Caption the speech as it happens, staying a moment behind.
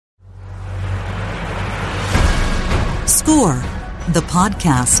Score, the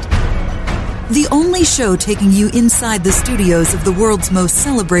podcast. The only show taking you inside the studios of the world's most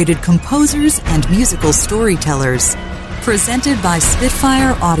celebrated composers and musical storytellers. Presented by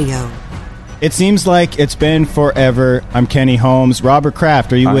Spitfire Audio. It seems like it's been forever. I'm Kenny Holmes. Robert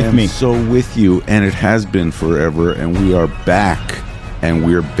Kraft, are you with me? I am so with you, and it has been forever, and we are back, and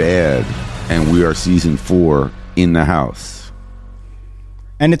we're bad, and we are season 4 in the house.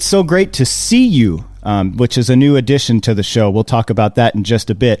 And it's so great to see you, which is a new addition to the show. We'll talk about that in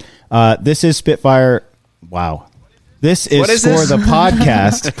just a bit. This is Spitfire. Wow. This is Score the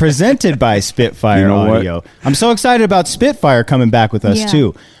Podcast, presented by Spitfire Audio. What? I'm so excited about Spitfire coming back with us,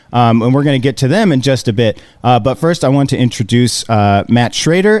 too. And we're going to get to them in just a bit. But first, I want to introduce Matt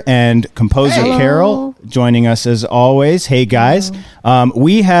Schrader and composer Carol joining us as always. Hey, guys.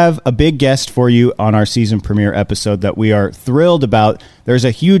 We have a big guest for you on our season premiere episode that we are thrilled about. There's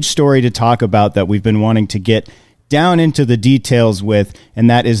a huge story to talk about that we've been wanting to get down into the details with, and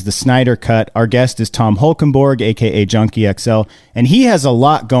that is the Snyder Cut. Our guest is Tom Holkenborg, a.k.a. Junkie XL, and he has a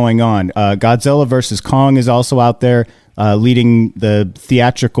lot going on. Godzilla vs. Kong is also out there, leading the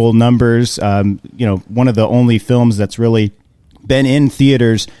theatrical numbers. One of the only films that's really been in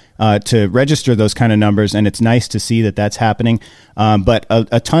theaters to register those kind of numbers, and it's nice to see that that's happening. But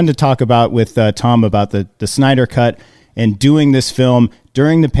a ton to talk about with Tom about the Snyder Cut and doing this film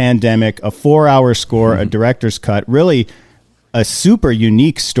during the pandemic, a 4-hour score, a director's cut, really a super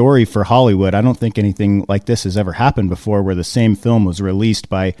unique story for Hollywood. I don't think anything like this has ever happened before, where the same film was released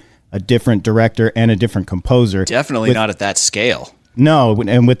by a different director and a different composer. Definitely not at that scale. No,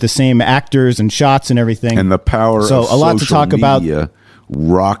 and with the same actors and shots and everything. And the power of a lot to talk about,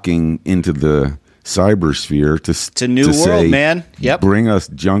 rocking into the cybersphere to new world, say, man. Yep. Bring us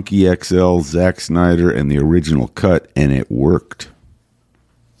Junkie XL, Zack Snyder, and the original cut, and it worked.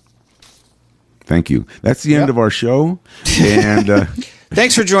 Thank you. That's the end of our show. And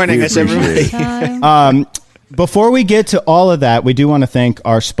thanks for joining us, everybody. Before we get to all of that, we do want to thank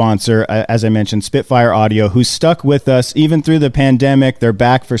our sponsor, as I mentioned, Spitfire Audio, who stuck with us even through the pandemic. They're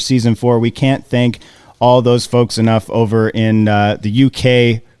back for season 4. We can't thank all those folks enough over in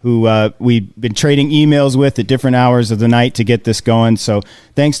the UK who we've been trading emails with at different hours of the night to get this going. So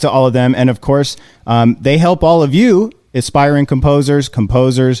thanks to all of them. And of course, they help all of you, aspiring composers,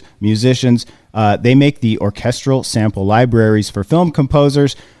 musicians. They make the orchestral sample libraries for film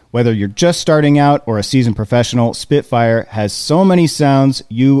composers. Whether you're just starting out or a seasoned professional, Spitfire has so many sounds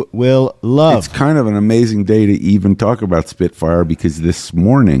you will love. It's kind of an amazing day to even talk about Spitfire, because this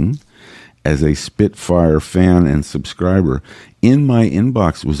morning, as a Spitfire fan and subscriber, in my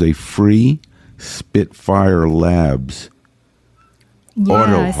inbox was a free Spitfire Labs auto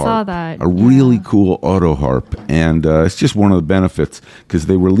harp. I saw that. A really cool auto harp. And it's just one of the benefits, because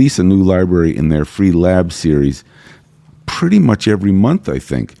they release a new library in their free lab series pretty much every month, I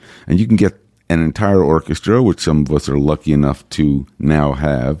think. And you can get an entire orchestra, which some of us are lucky enough to now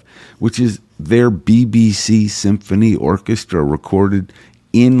have, which is their BBC Symphony Orchestra, recorded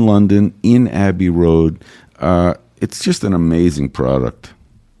in London, in Abbey Road. It's just an amazing product.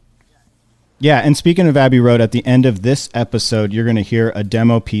 Yeah, and speaking of Abbey Road, at the end of this episode, you're going to hear a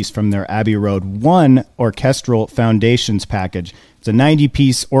demo piece from their Abbey Road 1 Orchestral Foundations package. It's a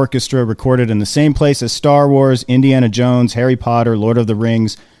 90-piece orchestra recorded in the same place as Star Wars, Indiana Jones, Harry Potter, Lord of the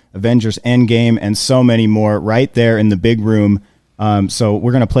Rings, Avengers Endgame, and so many more right there in the big room. So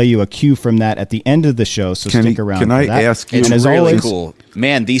we're going to play you a cue from that at the end of the show, so stick around for that. Can I ask you? It's really always, cool.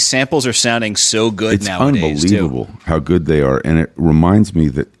 Man, these samples are sounding so good nowadays, It's unbelievable how good they are. And it reminds me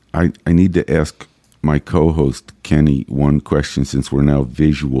that I need to ask my co-host, Kenny, one question, since we're now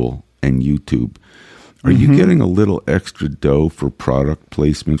visual and YouTube. Are you getting a little extra dough for product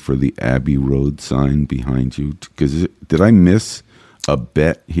placement for the Abbey Road sign behind you? Because did I miss a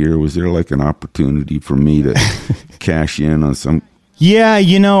bet here? Was there like an opportunity for me to cash in on some? Yeah,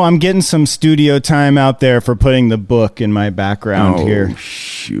 I'm getting some studio time out there for putting the book in my background here.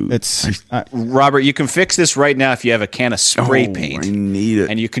 Shoot. It's Robert, you can fix this right now if you have a can of spray paint. I need it.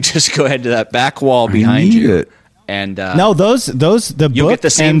 And you can just go ahead to that back wall behind you. It. And no, the you'll book get the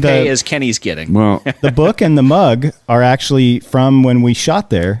same pay as Kenny's getting. Well, the book and the mug are actually from when we shot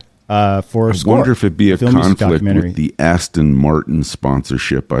there for Score. I wonder if it'd be a conflict with the Aston Martin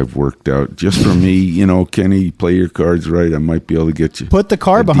sponsorship I've worked out. Just for me, Kenny, play your cards right. I might be able to get you. Put the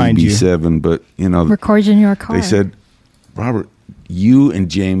car behind DB7, you. But, record in your car. They said, Robert, you and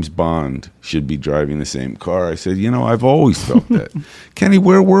James Bond should be driving the same car. I said, I've always felt that. Kenny,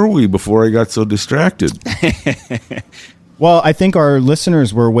 where were we before I got so distracted? Well, I think our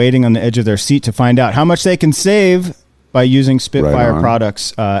listeners were waiting on the edge of their seat to find out how much they can save by using Spitfire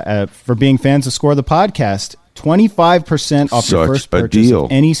products for being fans of Score the Podcast. 25% off your first purchase deal.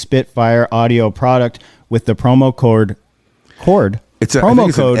 of any Spitfire audio product with the promo code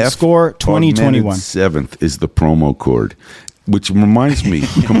promo code SCORE 2021. 7th is the promo code, which reminds me,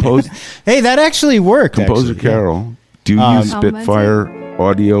 hey, that actually worked. Composer Carol, do you use Spitfire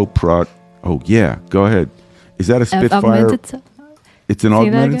audio prod? Oh yeah, go ahead. Is that a Spitfire? It's an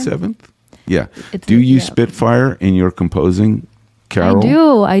augmented 7th? Yeah. Do you use Spitfire in your composing,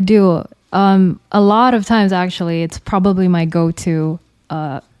 Carol? I do. A lot of times, actually, it's probably my go-to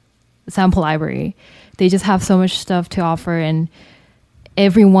sample library. They just have so much stuff to offer, and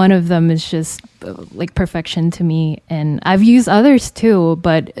every one of them is just like perfection to me. And I've used others too,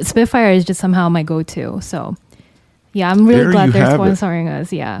 but Spitfire is just somehow my go-to. So yeah, I'm really glad they're sponsoring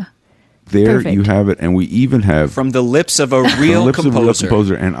us. Yeah. There Perfect. you have it. And we even have... From the lips of a real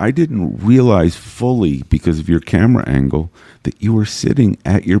composer. And I didn't realize fully, because of your camera angle, that you were sitting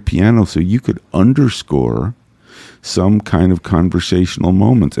at your piano so you could underscore some kind of conversational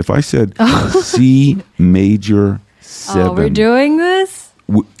moments. If I said C major 7... Oh, we're doing this?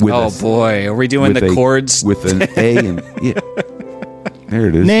 Boy. Are we doing the chords? With an A and... Yeah. There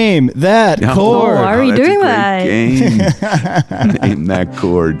it is. Name that chord. Why are you doing that? Name that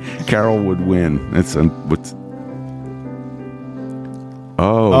chord. Carol would win. That's what's. Shoot.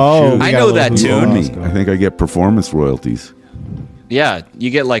 I know that tune. I think I get performance royalties. Yeah, you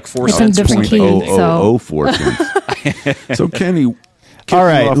get like 4 it's cents. Different key, so. 4 cents. So Kenny. All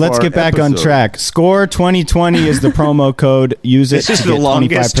right, let's get back on track. SCORE 2020 is the promo code. Use it to get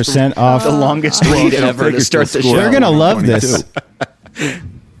 25% off. The longest read ever to start the show. They're going to love this.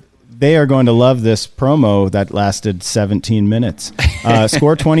 They are going to love this promo that lasted 17 minutes.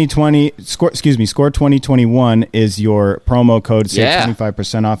 SCORE 2021 is your promo code. Save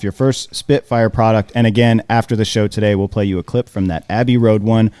 25% off your first Spitfire product. And again, after the show today, we'll play you a clip from that Abbey Road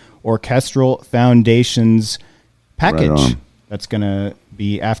 1 Orchestral Foundations package. Right on. That's going to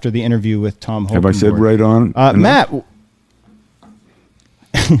be after the interview with Tom Holkenborg. Have I said right on? Matt,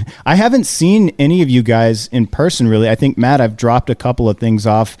 I haven't seen any of you guys in person, really. I think, Matt, I've dropped a couple of things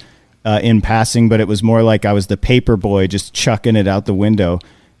off in passing, but it was more like I was the paper boy just chucking it out the window.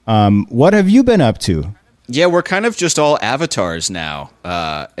 What have you been up to? Yeah, we're kind of just all avatars now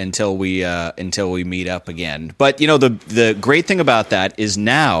until we meet up again. But, you know, the great thing about that is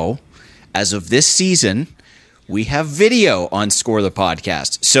now, as of this season, we have video on Score the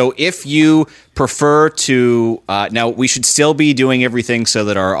Podcast. So if you prefer to, now we should still be doing everything so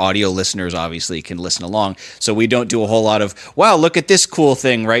that our audio listeners obviously can listen along. So we don't do a whole lot of, wow, look at this cool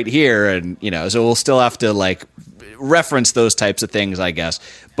thing right here. And, you know, so we'll still have to like reference those types of things, I guess.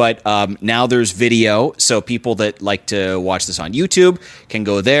 But now there's video, so people that like to watch this on YouTube can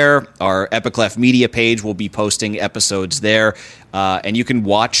go there. Our Epiclef Media page will be posting episodes there, and you can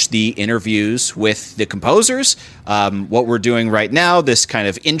watch the interviews with the composers. What we're doing right now, this kind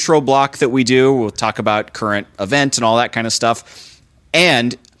of intro block that we do, we'll talk about current events and all that kind of stuff.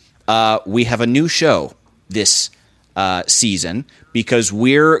 And we have a new show this season, because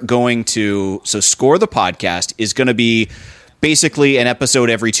we're going to, so Score the Podcast is going to be basically an episode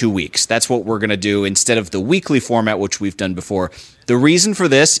every 2 weeks. That's what we're going to do instead of the weekly format, which we've done before. The reason for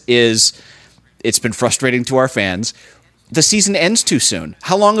this is it's been frustrating to our fans. The season ends too soon.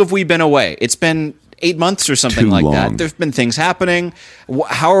 How long have we been away? It's been 8 months or something like that. There's been things happening.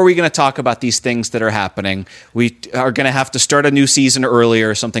 How are we going to talk about these things that are happening? We are going to have to start a new season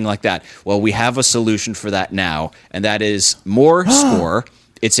earlier or something like that. Well, we have a solution for that now, and that is more Score.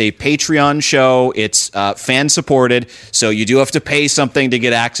 It's a Patreon show. It's fan supported, so you do have to pay something to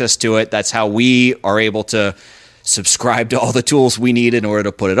get access to it. That's how we are able to subscribe to all the tools we need in order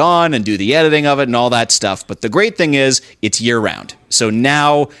to put it on and do the editing of it and all that stuff. But the great thing is it's year round. So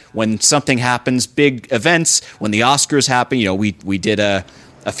now when something happens, big events, when the Oscars happen, you know, we did a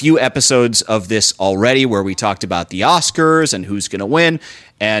few episodes of this already where we talked about the Oscars and who's going to win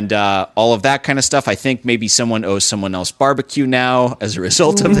and all of that kind of stuff. I think maybe someone owes someone else barbecue now as a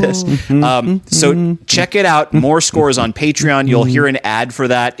result of this. So check it out. More Scores on Patreon. You'll hear an ad for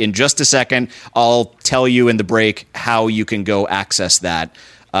that in just a second. I'll tell you in the break how you can go access that.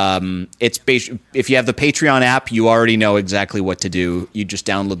 If you have the Patreon app, you already know exactly what to do. You just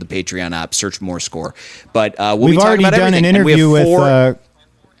download the Patreon app, search More Score. But we've already done an interview with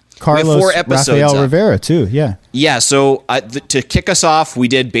Carlos Rafael Rivera too. Yeah. So to kick us off, we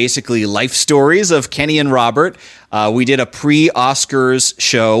did basically life stories of Kenny and Robert. We did a pre-Oscars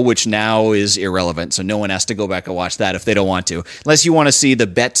show, which now is irrelevant. So no one has to go back and watch that if they don't want to, unless you want to see the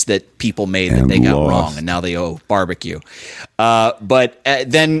bets that people made that they got wrong and now they owe barbecue. But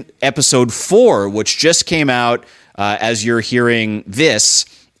then episode 4, which just came out as you're hearing this,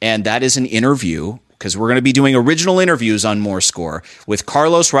 and that is an interview because we're going to be doing original interviews on More Score with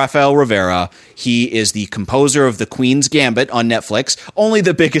Carlos Rafael Rivera. He is the composer of The Queen's Gambit on Netflix, only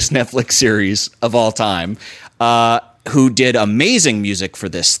the biggest Netflix series of all time, who did amazing music for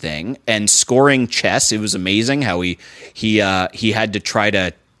this thing and scoring chess. It was amazing how he had to try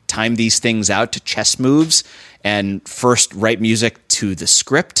to time these things out to chess moves and first write music to the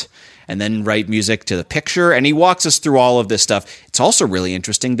script and then write music to the picture. And he walks us through all of this stuff. It's also really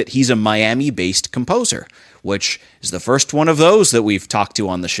interesting that he's a Miami-based composer, which is the first one of those that we've talked to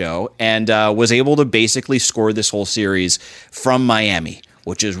on the show, and was able to basically score this whole series from Miami,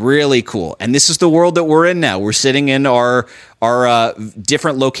 which is really cool. And this is the world that we're in now. We're sitting in our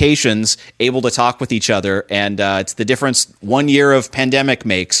different locations, able to talk with each other, and it's the difference 1 year of pandemic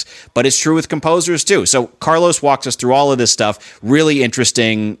makes, but it's true with composers too. So Carlos walks us through all of this stuff. Really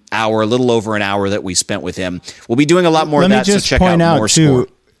interesting hour, a little over an hour that we spent with him. We'll be doing a lot more of that, so check out More Score.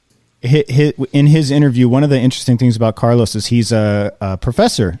 In his interview, one of the interesting things about Carlos is he's a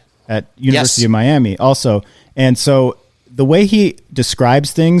professor at University of Miami also. And so the way he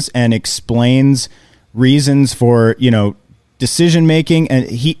describes things and explains reasons for, decision making, and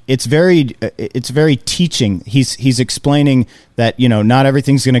it's very teaching. He's explaining that, not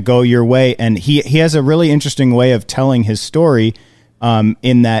everything's going to go your way, and he has a really interesting way of telling his story,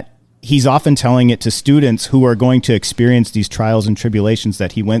 in that he's often telling it to students who are going to experience these trials and tribulations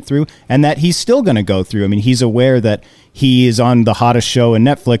that he went through and that he's still going to go through. I mean, he's aware that he is on the hottest show in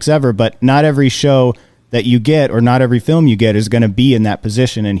Netflix ever, but not every show that you get or not every film you get is going to be in that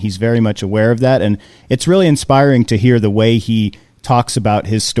position. And he's very much aware of that. And it's really inspiring to hear the way he talks about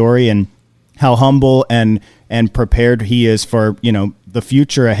his story and how humble and prepared he is for, the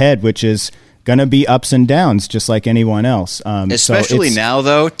future ahead, which is going to be ups and downs just like anyone else. Especially now,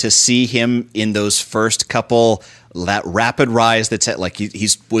 though, to see him in those first couple, that rapid rise that's like he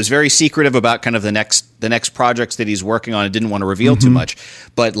was very secretive about kind of the next projects that he's working on and didn't want to reveal too much.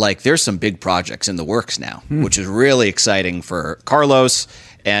 But like there's some big projects in the works now, which is really exciting for Carlos.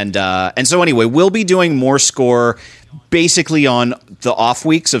 And so anyway, we'll be doing More Score basically on the off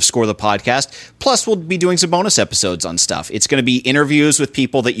weeks of Score the Podcast. Plus, we'll be doing some bonus episodes on stuff. It's going to be interviews with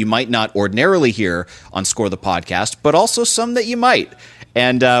people that you might not ordinarily hear on Score the Podcast, but also some that you might.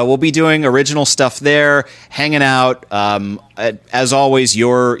 And we'll be doing original stuff there, hanging out. As always,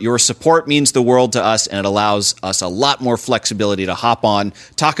 your support means the world to us, and it allows us a lot more flexibility to hop on,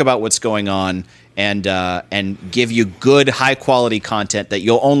 talk about what's going on, and give you good, high-quality content that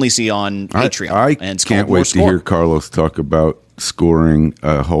you'll only see on Patreon. I can't wait to hear Carlos talk about scoring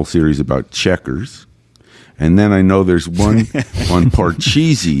a whole series about checkers. And then I know there's one on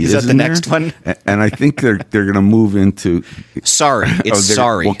Parcheesi. Is that the next one? And I think they're going to move into Sorry.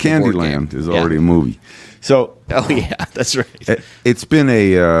 Sorry. Well, Candyland is already a movie. So yeah, that's right. It's been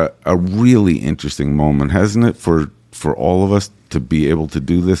a really interesting moment, hasn't it, for all of us to be able to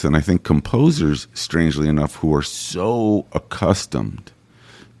do this? And I think composers, strangely enough, who are so accustomed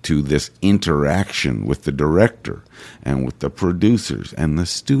to this interaction with the director and with the producers and the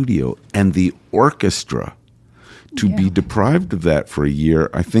studio and the orchestra, to be deprived of that for a year,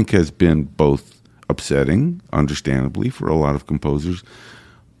 I think has been both upsetting, understandably, for a lot of composers,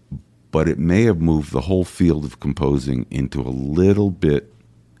 but it may have moved the whole field of composing into a little bit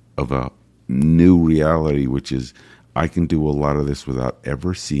of a new reality, which is I can do a lot of this without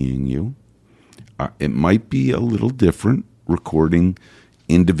ever seeing you. It might be a little different recording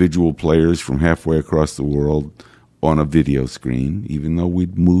individual players from halfway across the world on a video screen, even though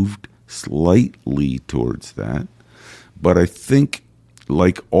we'd moved slightly towards that. But I think,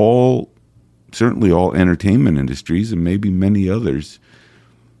 like certainly all entertainment industries and maybe many others,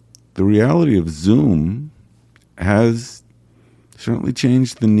 the reality of Zoom has certainly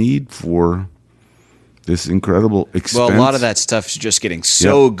changed the need for this incredible expense. Well, a lot of that stuff is just getting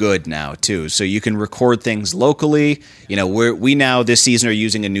so good now, too. So you can record things locally. We now this season are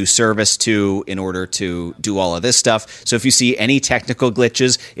using a new service, too, in order to do all of this stuff. So if you see any technical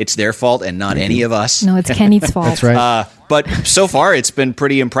glitches, it's their fault and not any of us. No, it's Kenny's fault. That's right. But so far, it's been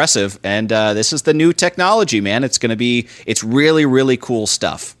pretty impressive. And this is the new technology, man. It's really, really cool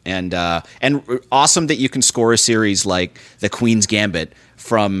stuff. And awesome that you can score a series like The Queen's Gambit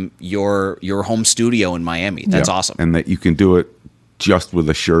from your home studio in Miami. That's awesome. And that you can do it just with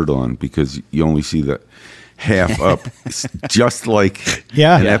a shirt on because you only see the half up, just like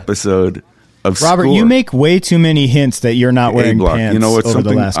an episode of Robert, Score. you make way too many hints that you're not wearing pants it's over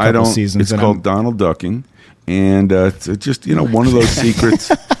the last couple seasons. It's called Donald ducking. And it's just, one of those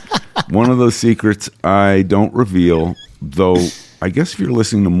secrets. One of those secrets I don't reveal, though I guess if you're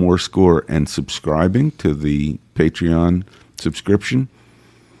listening to More Score and subscribing to the Patreon subscription,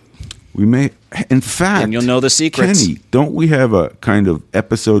 We may, in fact, and you'll know the secrets. Kenny, don't we have a kind of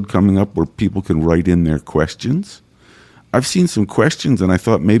episode coming up where people can write in their questions? I've seen some questions, and I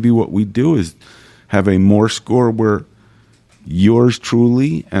thought maybe what we do is have a Morse score where yours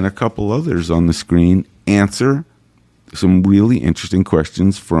truly and a couple others on the screen answer some really interesting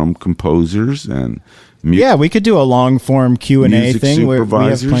questions from composers and yeah, we could do a long form Q&A thing where we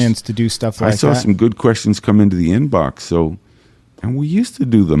have plans to do stuff like that. I saw some good questions come into the inbox, and we used to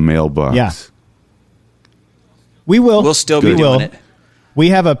do the mailbox. Yeah. We will. We'll still be doing it. We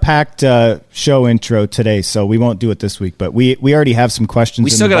have a packed show intro today, so we won't do it this week. But we already have some questions.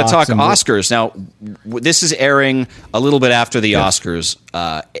 We still got to talk Oscars. Now, this is airing a little bit after the Oscars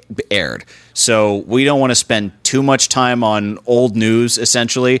aired. So we don't want to spend too much time on old news,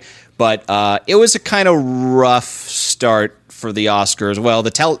 essentially. But it was a kind of rough start for the Oscars. Well,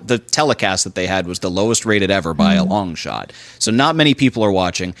 the telecast that they had was the lowest rated ever by a long shot. So not many people are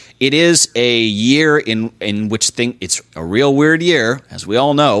watching. It is a year in which it's a real weird year, as we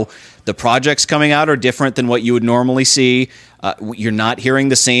all know. The projects coming out are different than what you would normally see. You're not hearing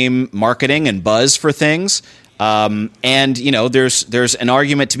the same marketing and buzz for things. And there's an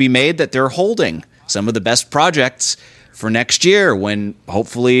argument to be made that they're holding some of the best projects for next year when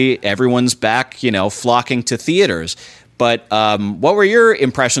hopefully everyone's back, flocking to theaters. But what were your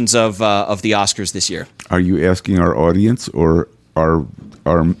impressions of the Oscars this year? Are you asking our audience or our?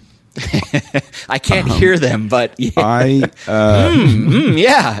 I can't hear them, but yeah.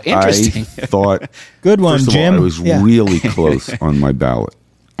 Yeah, interesting. I thought good one, Jim. I was really close on my ballot.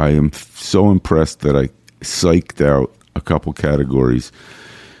 I am so impressed that I psyched out a couple categories,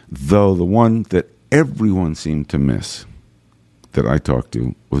 though the one that everyone seemed to miss that I talked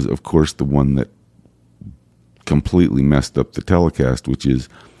to was, of course, the one that completely messed up the telecast, which is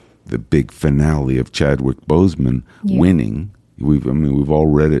the big finale of Chadwick Boseman winning. We've all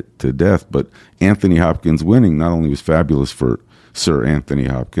read it to death, but Anthony Hopkins winning not only was fabulous for Sir Anthony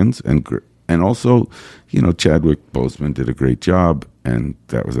Hopkins, and also, Chadwick Boseman did a great job, and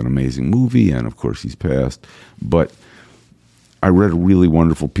that was an amazing movie, and of course he's passed. But I read a really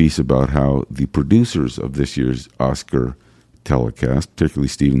wonderful piece about how the producers of this year's Oscar telecast, particularly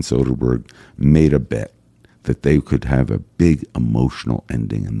Steven Soderbergh, made a bet that they could have a big emotional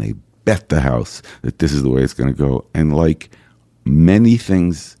ending, and they bet the house that this is the way it's going to go. And like many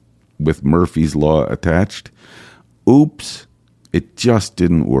things with Murphy's Law attached, oops, it just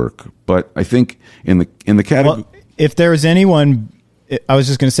didn't work. But I think in the category, if there's anyone, I was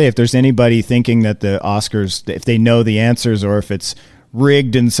just going to say, if there's anybody thinking that the Oscars, if they know the answers or if it's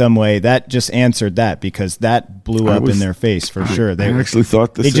rigged in some way, that just answered that, because that blew up in their face for sure. They actually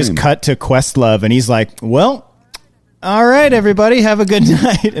thought the same. They just cut to Questlove, and he's like, well, all right, everybody, have a good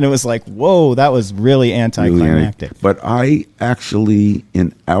night. And it was like, whoa, that was really anticlimactic. But I actually,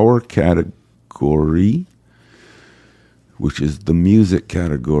 in our category, which is the music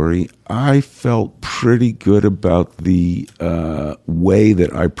category, I felt pretty good about the way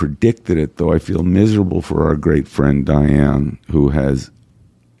that I predicted it, though I feel miserable for our great friend Diane, who has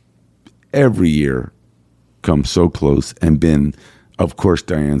every year come so close and been, of course,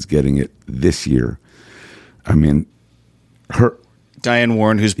 Diane's getting it this year. I mean, Diane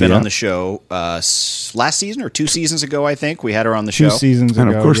Warren, who's been on the show last season or 2 seasons ago, I think. We had her on the show. 2 seasons ago,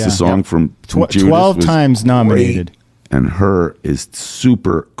 and of course the song from Judas 12 times nominated. Great. And her is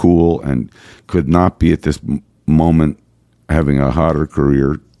super cool and could not be at this moment having a hotter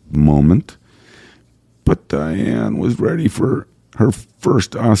career moment. But Diane was ready for her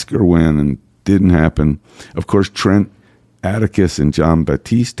first Oscar win and didn't happen. Of course, Trent Atticus and John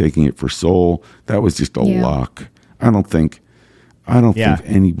Batiste taking it for Soul, that was just a lock. I don't think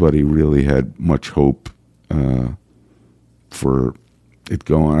anybody really had much hope for it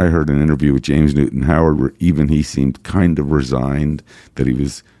going. I heard an interview with James Newton Howard where even he seemed kind of resigned that he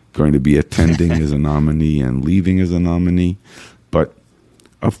was going to be attending as a nominee and leaving as a nominee. But,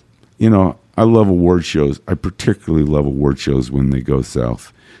 I love award shows. I particularly love award shows when they go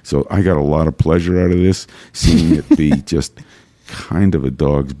south. So I got a lot of pleasure out of this, seeing it be just kind of a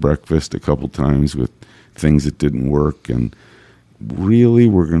dog's breakfast a couple times with things that didn't work. And really,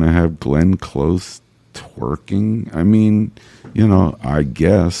 we're going to have Glenn Close twerking. I mean, I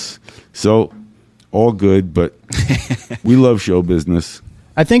guess. So all good, but we love show business.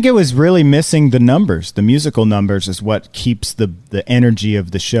 I think it was really missing the numbers. The musical numbers is what keeps the energy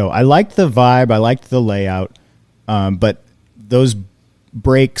of the show. I liked the vibe. I liked the layout. But those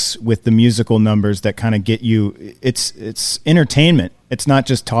breaks with the musical numbers that kind of get you, it's entertainment. It's not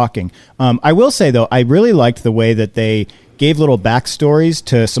just talking. I will say, though, I really liked the way that they gave little backstories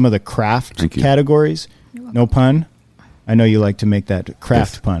to some of the craft categories. No pun. I know you like to make that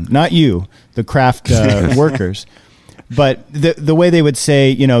craft pun. Not you, the craft workers. But the way they would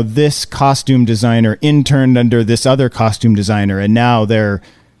say, this costume designer interned under this other costume designer, and now they're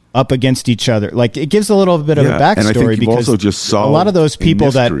up against each other. Like, it gives a little bit of a backstory, and I think because also just solved a lot of those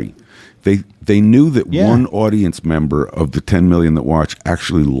people that they knew that one audience member of the 10 million that watch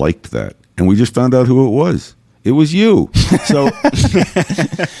actually liked that, and we just found out who it was. It was you. So,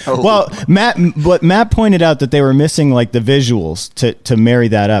 well, Matt pointed out that they were missing like the visuals to marry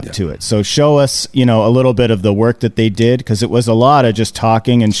that up to it. So show us, a little bit of the work that they did, because it was a lot of just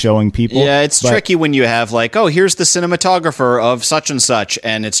talking and showing people. Yeah, it's tricky when you have like, oh, here's the cinematographer of such and such,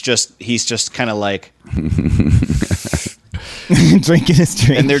 and he's just kind of like drinking his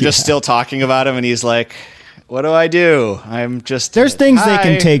drink, and they're just still talking about him, and he's like, "What do I do? I'm just." There's things they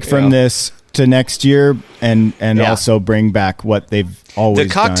can take from this to next year, and also bring back what they've always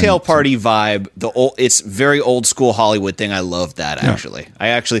the cocktail done. party vibe. It's very old school Hollywood thing. I love that, actually. I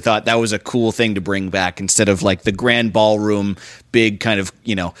actually thought that was a cool thing to bring back, instead of like the grand ballroom, big kind of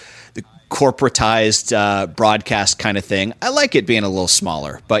the corporatized broadcast kind of thing. I like it being a little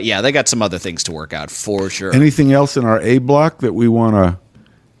smaller, but yeah, they got some other things to work out for sure. Anything else in our A block that we want to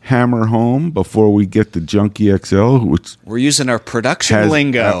hammer home before we get to Junkie XL, which we're using our production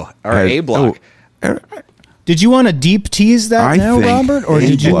lingo, our A block. Did you want to deep tease that now, Robert, or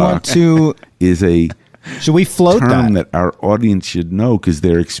did you want to? Should we float term that our audience should know, because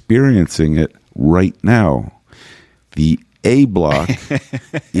they're experiencing it right now? The A block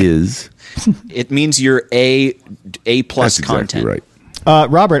is. It means your A plus That's content. Exactly right.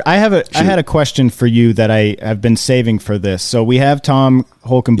 Robert, I had a question for you that I have been saving for this. So we have Tom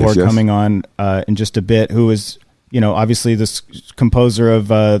Holkenborg coming on in just a bit, who is, obviously the composer of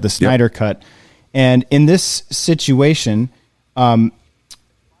the Snyder Cut. And in this situation,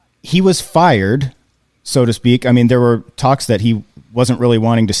 he was fired, so to speak. I mean, there were talks that he wasn't really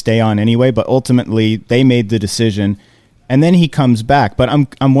wanting to stay on anyway, but ultimately they made the decision. And then he comes back. But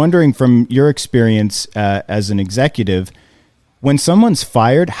I'm wondering, from your experience as an executive, when someone's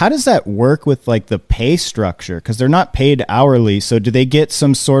fired, how does that work with like the pay structure? Because they're not paid hourly. So do they get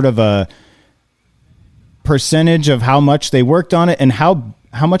some sort of a percentage of how much they worked on it? And how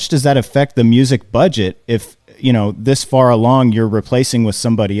much does that affect the music budget if, this far along you're replacing with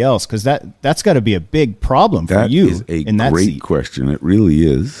somebody else? Because that's got to be a big problem for you. That is a great question. It really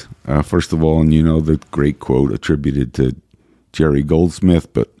is. First of all, and the great quote attributed to Jerry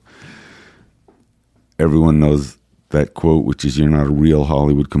Goldsmith, but everyone knows that quote, which is, "You're not a real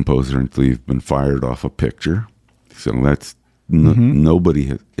Hollywood composer until you've been fired off a picture." So that's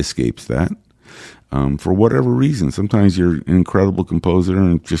nobody escapes that for whatever reason. Sometimes you're an incredible composer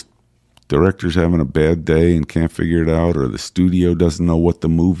and just director's having a bad day and can't figure it out, or the studio doesn't know what the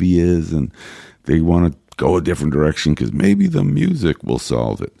movie is and they want to go a different direction because maybe the music will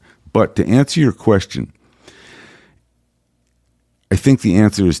solve it. But to answer your question, I think the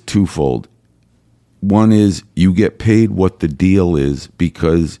answer is twofold. One is you get paid what the deal is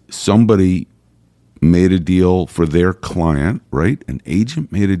because somebody made a deal for their client, right? An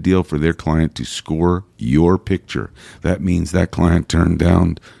agent made a deal for their client to score your picture. That means that client turned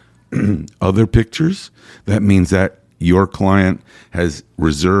down other pictures. That means that your client has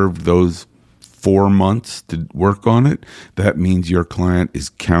reserved those 4 months to work on it. That means your client is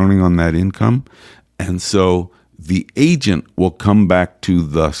counting on that income. And so the agent will come back to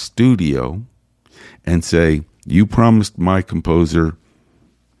the studio and say, "You promised my composer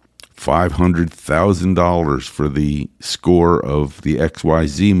 $500,000 for the score of the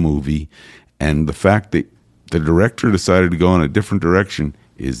XYZ movie, and the fact that the director decided to go in a different direction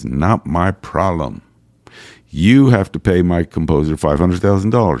is not my problem. You have to pay my composer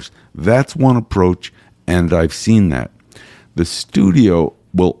 $500,000. That's one approach, and I've seen that. The studio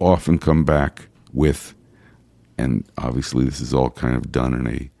will often come back with, and obviously this is all kind of done in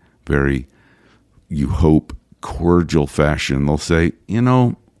a very, you hope, cordial fashion. They'll say,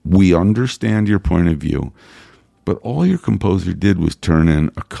 we understand your point of view, but all your composer did was turn in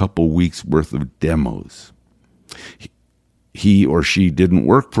a couple weeks worth of demos. He or she didn't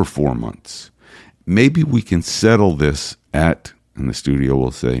work for 4 months. Maybe we can settle this at," and the studio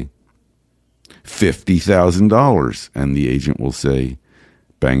will say, $50,000. And the agent will say,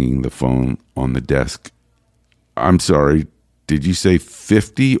 banging the phone on the desk, "I'm sorry, did you say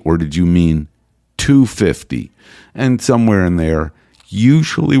 50 or did you mean 250? And somewhere in there,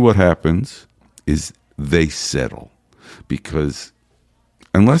 usually what happens is they settle, because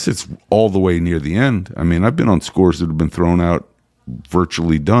unless it's all the way near the end, I mean, I've been on scores that have been thrown out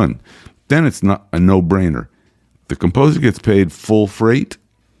virtually done. Then it's not a no-brainer. The composer gets paid full freight,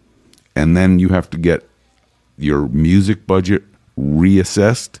 and then you have to get your music budget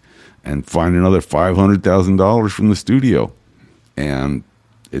reassessed and find another $500,000 from the studio. And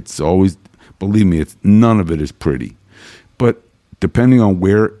it's always, believe me, none of it is pretty. But depending on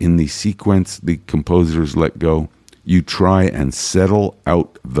where in the sequence the composers let go, you try and settle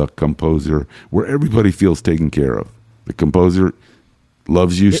out the composer where everybody feels taken care of. The composer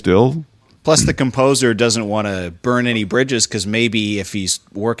loves you still. Plus, the composer doesn't want to burn any bridges because maybe if he's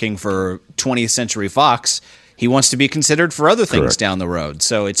working for 20th Century Fox, he wants to be considered for other things down the road.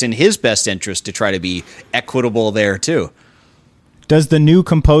 So it's in his best interest to try to be equitable there, too. Does the new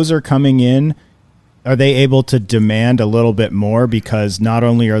composer coming in, are they able to demand a little bit more? Because not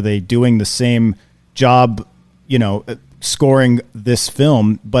only are they doing the same job, scoring this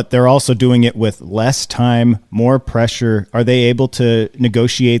film, but they're also doing it with less time, more pressure. Are they able to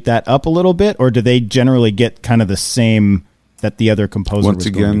negotiate that up a little bit, or do they generally get kind of the same that the other composer Once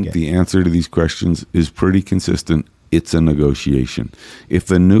was going again, to get? The answer to these questions is pretty consistent. It's a negotiation. If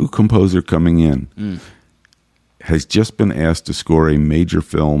the new composer coming in has just been asked to score a major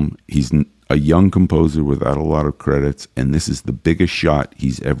film, he's a young composer without a lot of credits, and this is the biggest shot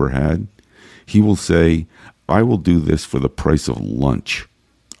he's ever had, he will say, I will do this for the price of lunch.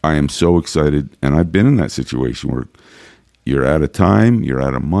 I am so excited. And I've been in that situation where you're out of time, you're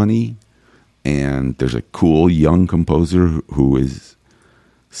out of money, and there's a cool young composer who is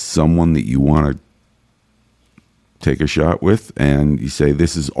someone that you want to take a shot with, and you say,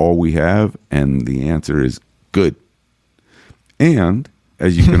 this is all we have, and the answer is good. And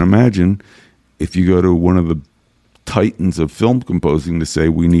as you can imagine, if you go to one of the titans of film composing to say,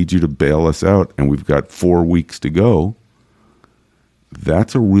 we need you to bail us out and we've got 4 weeks to go,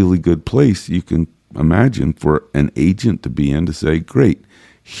 that's a really good place you can imagine for an agent to be in, to say, great,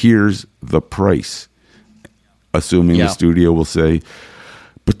 here's the price, assuming the studio will say,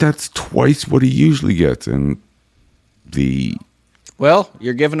 but that's twice what he usually gets. And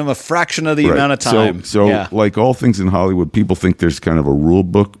you're giving him a fraction of the amount of time. So like all things in Hollywood, people think there's kind of a rule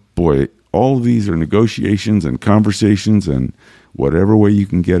book. Boy, all of these are negotiations and conversations and whatever way you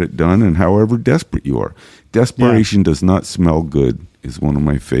can get it done and however desperate you are. Desperation does not smell good is one of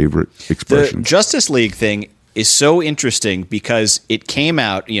my favorite expressions. The Justice League thing is so interesting because it came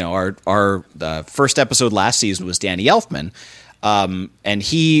out, our first episode last season was Danny Elfman, and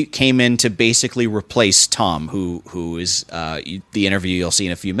he came in to basically replace Tom, who is the interview you'll see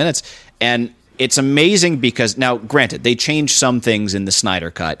in a few minutes. And it's amazing because now, granted, they changed some things in the Snyder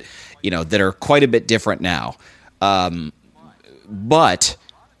Cut, that are quite a bit different now. But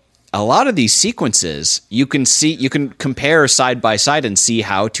a lot of these sequences, you can compare side by side and see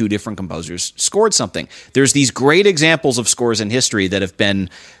how two different composers scored something. There's these great examples of scores in history that have been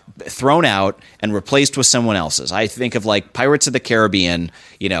thrown out and replaced with someone else's. I think of like Pirates of the Caribbean,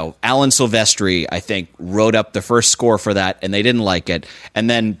 Alan Silvestri, I think, wrote up the first score for that and they didn't like it. And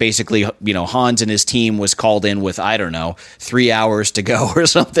then basically, Hans and his team was called in with, 3 hours to go or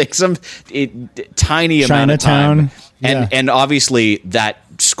something, tiny amount of time. And obviously that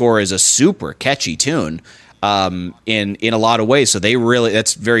score is a super catchy tune in a lot of ways. So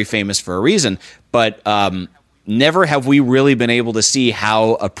that's very famous for a reason. But never have we really been able to see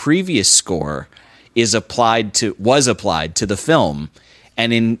how a previous score was applied to the film.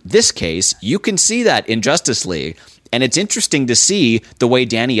 And in this case, you can see that in Justice League. And it's interesting to see the way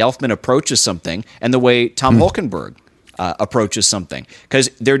Danny Elfman approaches something and the way Tom Holkenborg approaches something, because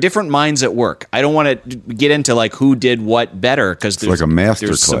there are different minds at work. I don't want to get into like who did what better, because there's like a master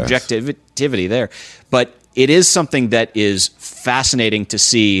there's class. Subjectivity there, but it is something that is fascinating to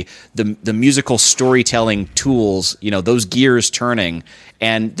see the musical storytelling tools, those gears turning,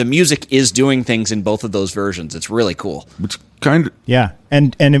 and the music is doing things in both of those versions. It's really cool. Which kind of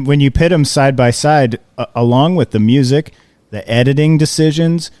and when you pit them side by side, along with the music, the editing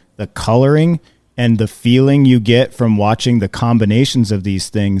decisions, the coloring, and the feeling you get from watching the combinations of these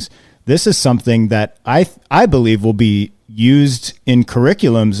things, this is something that I believe will be used in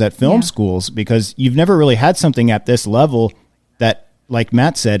curriculums at film schools, because you've never really had something at this level that, like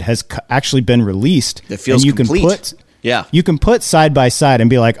Matt said, has actually been released. That feels complete. You can put side by side and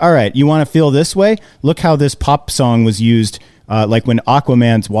be like, all right, you want to feel this way? Look how this pop song was used, like when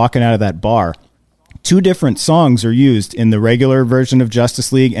Aquaman's walking out of that bar. 2 different songs are used in the regular version of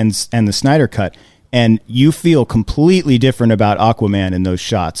Justice League and the Snyder Cut, and you feel completely different about Aquaman in those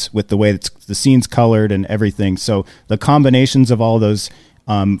shots with the way the scene's colored and everything. So the combinations of all those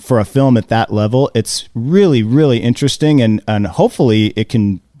for a film at that level, it's really, really interesting, and hopefully it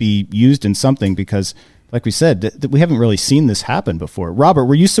can be used in something, because, like we said, we haven't really seen this happen before. Robert,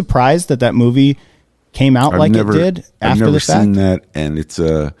 were you surprised that movie came out it did after the fact? I've never seen that, and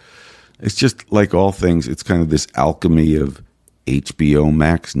It's just like all things. It's kind of this alchemy of HBO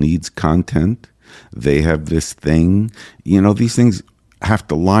Max needs content. They have this thing. These things have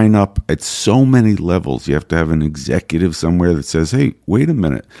to line up at so many levels. You have to have an executive somewhere that says, hey, wait a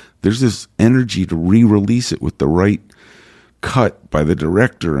minute. There's this energy to re-release it with the right cut by the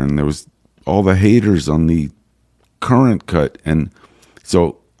director. And there was all the haters on the current cut. And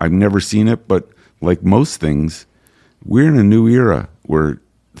so I've never seen it, but like most things, we're in a new era where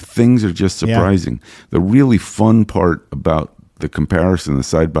things are just surprising. Yeah. The really fun part about the comparison, the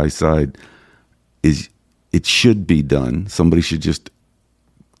side-by-side, is it should be done. Somebody should just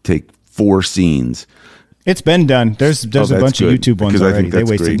take 4 scenes. It's been done. There's a bunch of YouTube ones already. They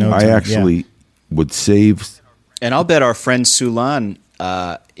wasted no time. I actually would save. And I'll bet our friend Sulan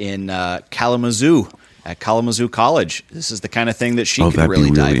in Kalamazoo, at Kalamazoo College, this is the kind of thing that she could really dive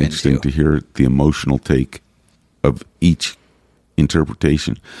into. That'd be really interesting to hear the emotional take of each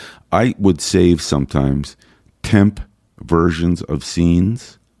interpretation. I would save sometimes temp versions of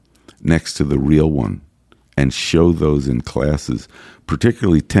scenes next to the real one and show those in classes,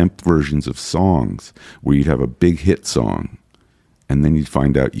 particularly temp versions of songs where you'd have a big hit song and then you'd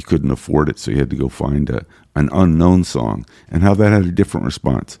find out you couldn't afford it, so you had to go find an unknown song, and how that had a different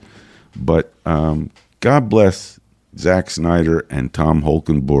response. But God bless Zack Snyder and Tom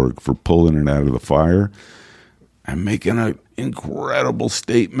Holkenborg for pulling it out of the fire and making an incredible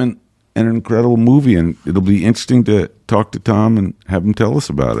statement and an incredible movie. And it'll be interesting to talk to Tom and have him tell us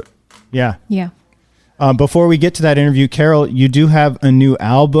about it. Yeah. Yeah. Before we get to that interview, Carol, you do have a new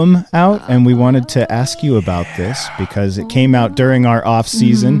album out, and we wanted to ask you about this because it came out during our off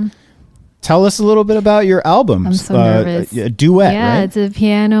season. Mm-hmm. Tell us a little bit about your album. I'm so nervous. A duet, yeah, right? It's a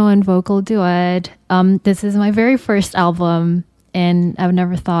piano and vocal duet. This is my very first album, and I've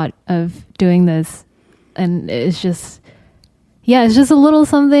never thought of doing this. And it's just a little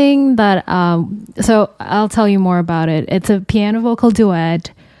something that, so I'll tell you more about it. It's a piano vocal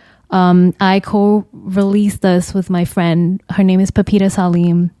duet. I co-released this with my friend. Her name is Papita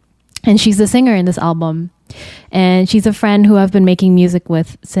Salim, and she's the singer in this album. And she's a friend who I've been making music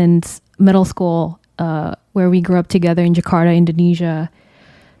with since middle school, where we grew up together in Jakarta, Indonesia.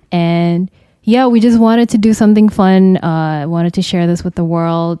 And yeah, we just wanted to do something fun. Wanted to share this with the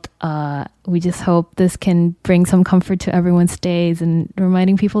world. We just hope this can bring some comfort to everyone's days and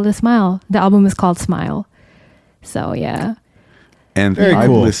reminding people to smile. The album is called Smile. So yeah. And I've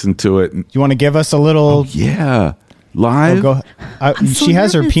listened to it. You want to give us a little? Yeah. Live? She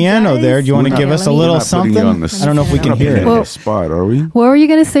has her piano there. Do you want to give us a little something? I don't know if we can hear it. Well, spot, are we? What were you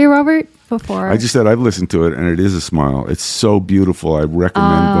going to say, Robert, before? I just said I've listened to it, and it is a smile. It's so beautiful. I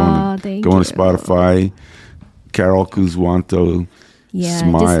recommend going to Spotify, Carol Cuswanto,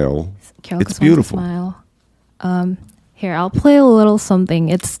 Smile. It's beautiful. Smile. Here, I'll play a little something.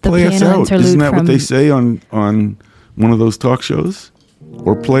 It's the play piano interlude. Isn't that what they say on one of those talk shows?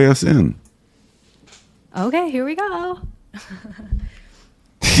 Or play us in. Okay, here we go.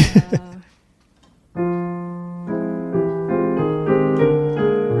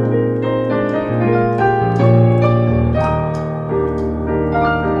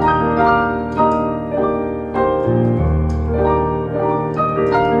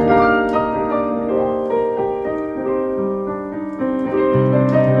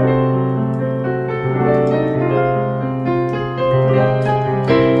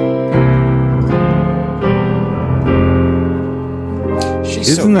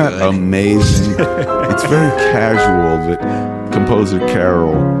 Isn't that amazing? It's very casual that composer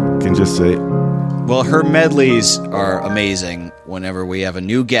Carol can just say. Well, her medleys are amazing whenever we have a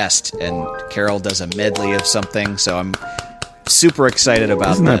new guest and Carol does a medley of something. So I'm super excited about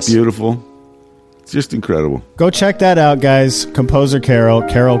this. Isn't that beautiful? It's just incredible. Go check that out, guys. Composer Carol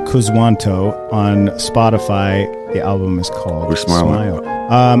Cuswanto on Spotify. The album is called Smile.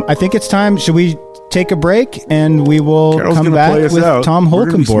 I think it's time. Should we take a break and we will come back with Tom Holkenborg? We're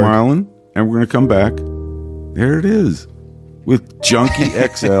going to be smiling and we're going to come back. There it is with Junkie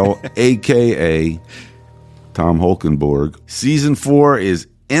XL, a.k.a. Tom Holkenborg. Season 4 is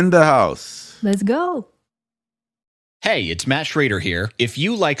in the house. Let's go. Hey, it's Matt Schrader here. If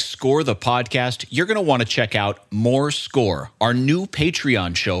you like Score the Podcast, you're going to want to check out More Score, our new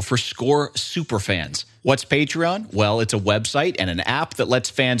Patreon show for Score superfans. What's Patreon? Well, it's a website and an app that lets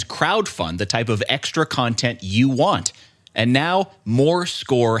fans crowdfund the type of extra content you want. And now, More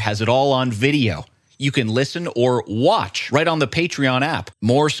Score has it all on video. You can listen or watch right on the Patreon app.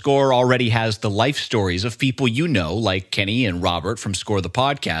 More Score already has the life stories of people you know, like Kenny and Robert from Score the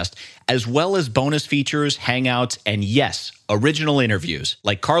Podcast, as well as bonus features, hangouts, and yes, original interviews,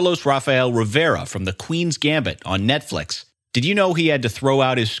 like Carlos Rafael Rivera from The Queen's Gambit on Netflix. Did you know he had to throw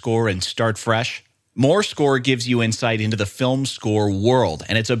out his score and start fresh? More Score gives you insight into the film score world,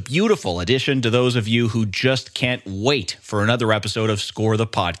 and it's a beautiful addition to those of you who just can't wait for another episode of Score the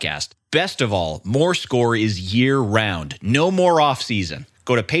Podcast. Best of all, More Score is year-round. No more off-season.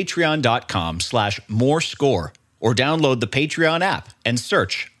 Go to patreon.com/morescore or download the Patreon app and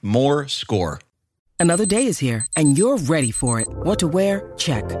search More Score. Another day is here, and you're ready for it. What to wear?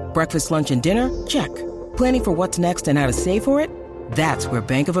 Check. Breakfast, lunch, and dinner? Check. Planning for what's next and how to save for it? That's where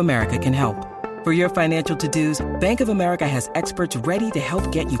Bank of America can help. For your financial to-dos, Bank of America has experts ready to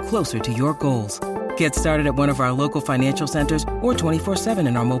help get you closer to your goals. Get started at one of our local financial centers or 24/7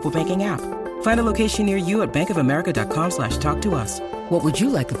 in our mobile banking app. Find a location near you at bankofamerica.com/talktous. What would you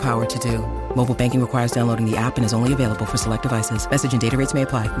like the power to do? Mobile banking requires downloading the app and is only available for select devices. Message and data rates may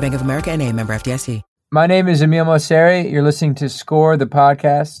apply. Bank of America NA, member FDIC. My name is Emil Mosseri. You're listening to Score the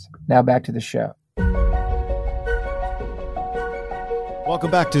Podcast. Now back to the show.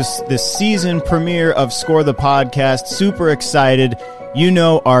 Welcome back to this season premiere of Score the Podcast. Super excited. You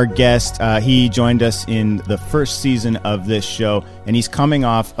know our guest. He joined us in the first season of this show, and he's coming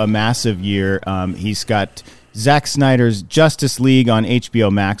off a massive year. He's got Zack Snyder's Justice League on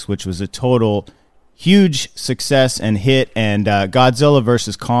HBO Max, which was a total huge success and hit, and Godzilla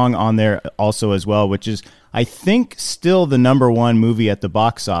vs. Kong on there also as well, which is, I think, still the #1 movie at the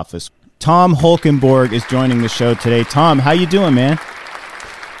box office. Tom Holkenborg is joining the show today. Tom, how you doing, man?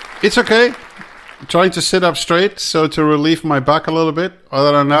 It's okay. I'm trying to sit up straight, so to relieve my back a little bit.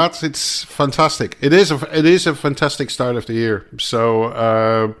 Other than that, it's fantastic. It is a fantastic start of the year.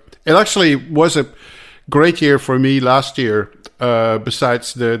 So it actually was a great year for me last year.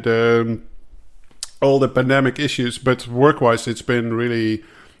 Besides the all the pandemic issues, but work-wise, it's been really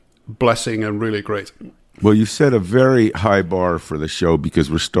blessing and really great. Well, you set a very high bar for the show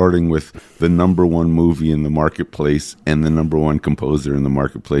because we're starting with the #1 movie in the marketplace and the #1 composer in the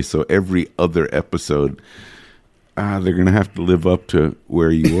marketplace. So every other episode, they're going to have to live up to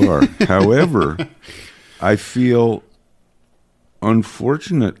where you are. However, I feel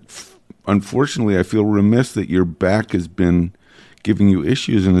unfortunately, I feel remiss that your back has been giving you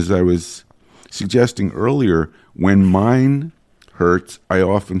issues. And as I was suggesting earlier, when mine hurts, I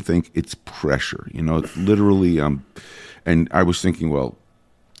often think it's pressure, literally. And I was thinking, well,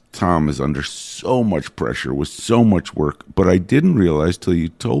 Tom is under so much pressure with so much work, but I didn't realize till you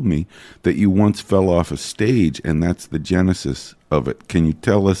told me that you once fell off a stage, and that's the genesis of it. Can you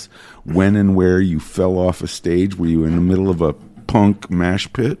tell us when and where you fell off a stage? Were you in the middle of a punk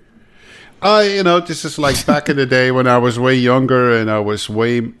mash pit? This is like back in the day when I was way younger and I was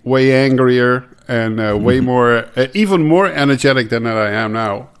way angrier and way more, even more energetic than I am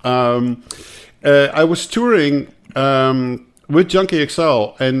now. I was touring with Junkie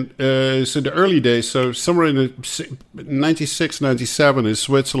XL, and so the early days, so somewhere in the 96, 97 in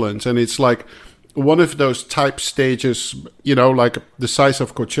Switzerland, and it's like one of those type stages, like the size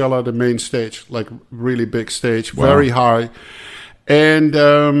of Coachella, the main stage, like really big stage, wow. Very high. And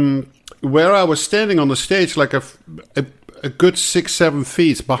where I was standing on the stage, like a good 6-7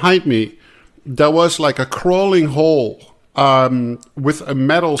 feet behind me, there was like a crawling hole with a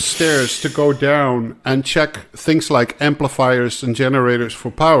metal stairs to go down and check things like amplifiers and generators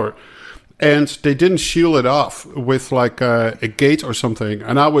for power. And they didn't shield it off with like a gate or something.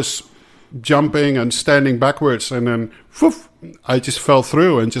 And I was jumping and standing backwards, and then woof, I just fell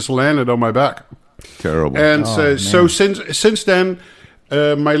through and just landed on my back. Terrible. And so since then,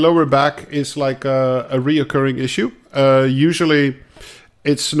 my lower back is like a reoccurring issue. Usually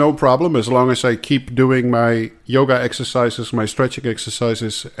it's no problem as long as I keep doing my yoga exercises, my stretching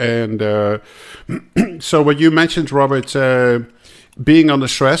exercises. And so what you mentioned, Robert, being under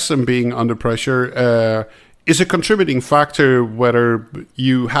stress and being under pressure is a contributing factor whether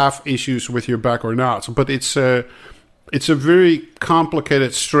you have issues with your back or not. But it's a very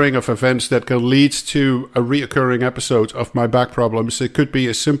complicated string of events that can lead to a reoccurring episode of my back problems. It could be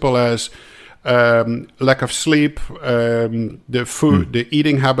as simple as lack of sleep, the food, the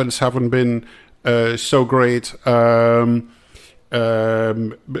eating habits haven't been so great,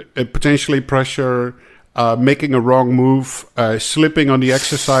 potentially pressure, making a wrong move, slipping on the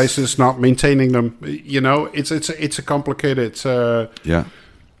exercises, not maintaining them. It's a complicated. Yeah.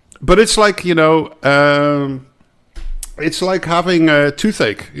 But it's like it's like having a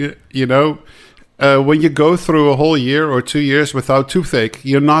toothache, when you go through a whole year or 2 years without toothache,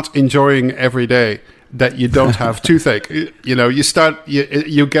 you're not enjoying every day that you don't have toothache.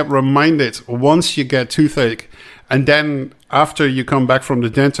 You get reminded once you get toothache, and then after you come back from the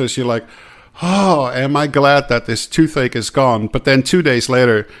dentist, you're like, oh, am I glad that this toothache is gone? But then 2 days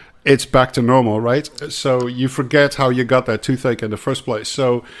later, it's back to normal, right? So you forget how you got that toothache in the first place.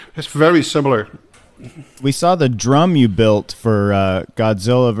 So it's very similar. We saw the drum you built for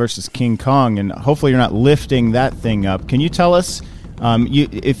Godzilla versus King Kong, and hopefully you're not lifting that thing up. Can you tell us,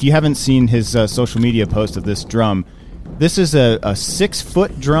 if you haven't seen his social media post of this drum, this is a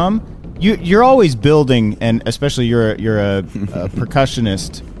 6-foot drum. You're always building, and especially you're a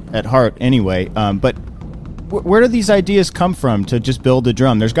percussionist at heart anyway, but where do these ideas come from to just build a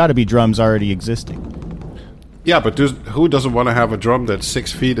drum? There's got to be drums already existing. Yeah, but who doesn't want to have a drum that's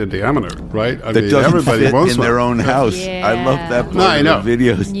 6 feet in diameter, right? That doesn't everybody fit wants in one. their own house. Yeah. I love that part I know. of the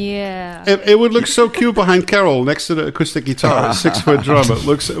videos. Yeah. It would look so cute behind Carol next to the acoustic guitar, 6-foot drum. It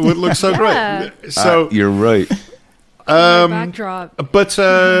would look so great. So You're right. Backdrop. But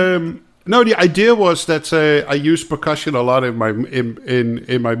no, the idea was that I use percussion a lot in my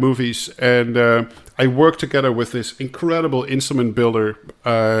movies, and I work together with this incredible instrument builder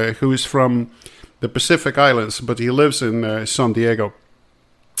who is from the Pacific Islands, but he lives in San Diego.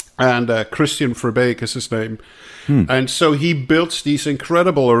 And Christian Verbeek is his name. And so he builds these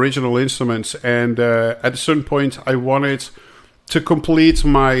incredible original instruments. And at a certain point, I wanted to complete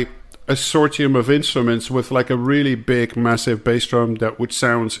my assortium of instruments with like a really big, massive bass drum that would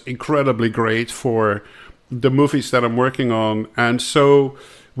sound incredibly great for the movies that I'm working on. And so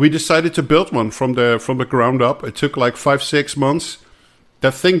we decided to build one from the ground up. It took like 5-6 months.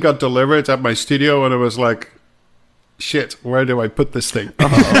 That thing got delivered at my studio, and it was like, shit, where do I put this thing?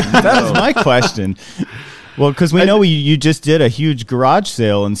 That was my question. Well, because we know you just did a huge garage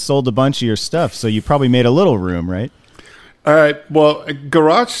sale and sold a bunch of your stuff, so you probably made a little room, right? All right. Well, a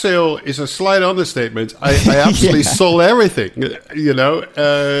garage sale is a slight understatement. I absolutely sold everything.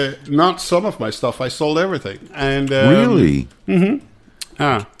 Not some of my stuff. I sold everything. And Really?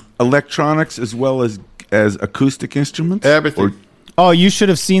 Mm-hmm. Electronics as well as acoustic instruments? Everything. Oh, you should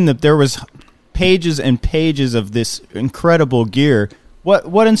have seen that there was pages and pages of this incredible gear.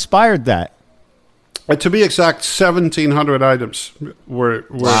 What inspired that? To be exact, 1,700 items were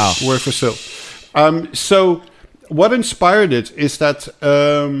for sale. So what inspired it is that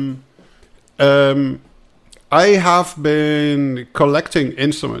I have been collecting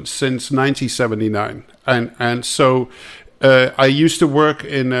instruments since 1979, and so I used to work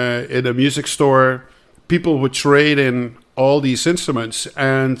in a music store. People would trade in all these instruments,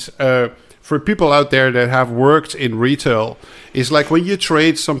 and for people out there that have worked in retail, it's like when you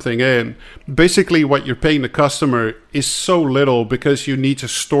trade something in, basically what you're paying the customer is so little because you need to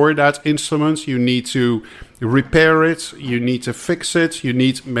store that instrument, you need to repair it, you need to fix it, you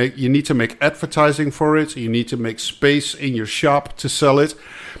need to make advertising for it, you need to make space in your shop to sell it.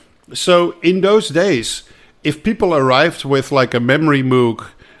 So in those days, if people arrived with like a memory Moog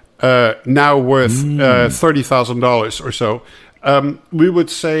now worth $30,000 or so, we would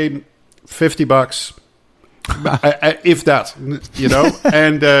say $50, if that,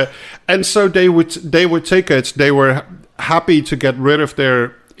 and so they would take it. They were happy to get rid of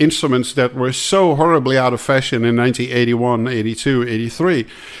their instruments that were so horribly out of fashion in 1981, 82, 83.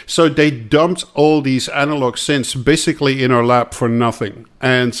 So they dumped all these analog synths basically in our lab for nothing,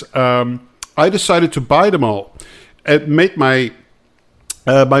 and I decided to buy them all. It made my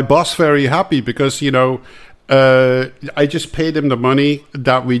boss very happy because I just paid him the money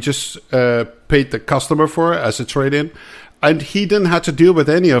that we just paid the customer for as a trade-in, and he didn't have to deal with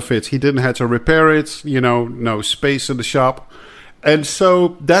any of it. He didn't have to repair it, no space in the shop. And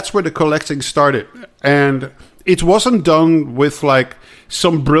so that's where the collecting started. And it wasn't done with like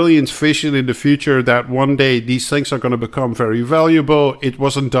some brilliant vision in the future that one day these things are going to become very valuable. It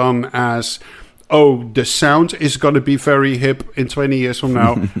wasn't done as, the sound is going to be very hip in 20 years from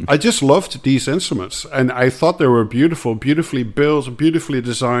now. I just loved these instruments, and I thought they were beautiful, beautifully built, beautifully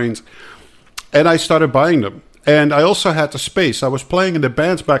designed, and I started buying them. And I also had the space. I was playing in the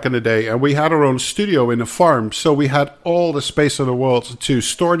bands back in the day, and we had our own studio in a farm, so we had all the space in the world to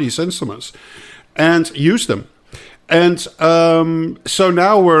store these instruments and use them. And so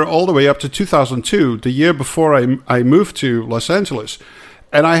now we're all the way up to 2002, the year before I moved to Los Angeles.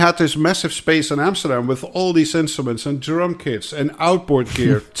 And I had this massive space in Amsterdam with all these instruments and drum kits and outboard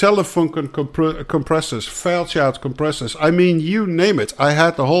gear, Telefunken compressors, Fairchild compressors. I mean, you name it. I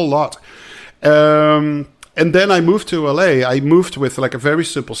had the whole lot. And then I moved to LA. I moved with like a very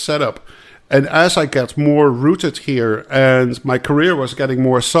simple setup. And as I got more rooted here and my career was getting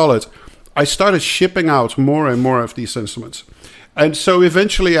more solid, I started shipping out more and more of these instruments. And so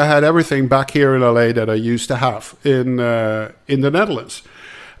eventually I had everything back here in LA that I used to have in the Netherlands.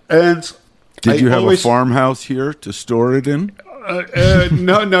 And did you have a farmhouse here to store it in?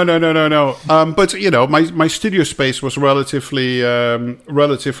 No. But my studio space was relatively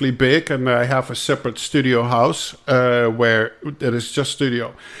big, and I have a separate studio house where it is just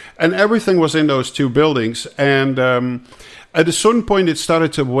studio, and everything was in those two buildings. And at a certain point, it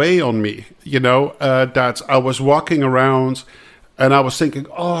started to weigh on me. That I was walking around. And I was thinking,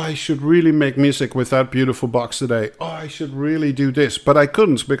 I should really make music with that beautiful box today. I should really do this. But I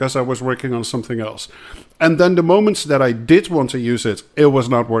couldn't because I was working on something else. And then the moments that I did want to use it, it was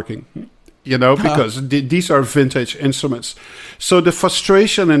not working. Because these are vintage instruments. So the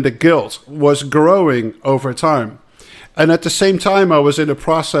frustration and the guilt was growing over time. And at the same time, I was in a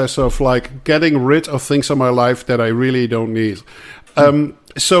process of getting rid of things in my life that I really don't need.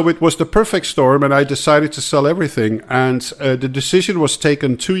 So it was the perfect storm, and I decided to sell everything. And the decision was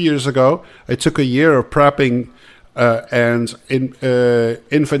taken 2 years ago. I took a year of prepping and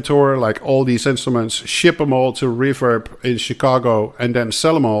inventory all these instruments, ship them all to Reverb in Chicago, and then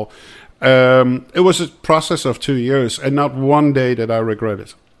sell them all. It was a process of 2 years, and not one day did I regret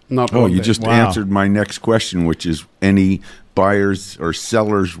it. Not one day. You just answered my next question, which is any buyer's or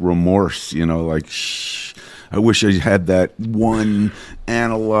seller's remorse. I wish I had that one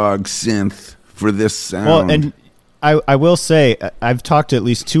analog synth for this sound. Well, and I will say, I've talked to at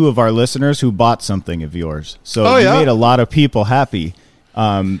least 2 of our listeners who bought something of yours. So you made a lot of people happy,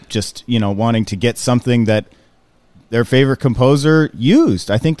 just, wanting to get something that their favorite composer used.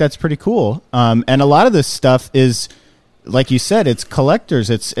 I think that's pretty cool. And a lot of this stuff is, like you said, it's collectors.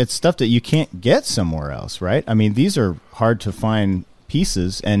 It's stuff that you can't get somewhere else, right? I mean, these are hard to find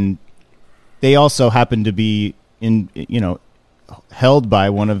pieces, and they also happen to be held by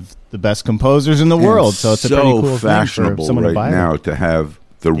one of the best composers in the world. So it's a pretty cool thing for someone to buy now to have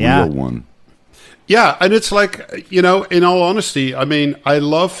the real one. Yeah, and it's in all honesty, I mean, I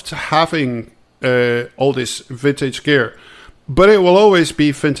loved having all this vintage gear, but it will always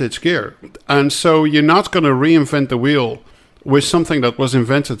be vintage gear. And so you're not going to reinvent the wheel with something that was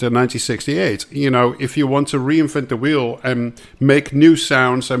invented in 1968. If you want to reinvent the wheel and make new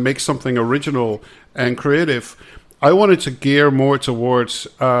sounds and make something original and creative, I wanted to gear more towards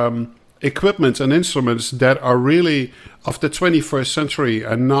equipment and instruments that are really of the 21st century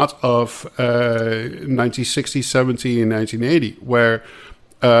and not of 1960, 70, and 1980, where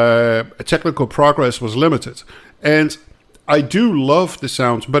technical progress was limited. And I do love the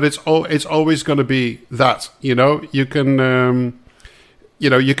sound, but it's always going to be that. You can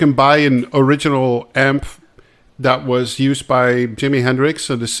buy an original amp that was used by Jimi Hendrix,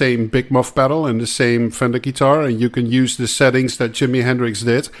 and the same Big Muff pedal and the same Fender guitar, and you can use the settings that Jimi Hendrix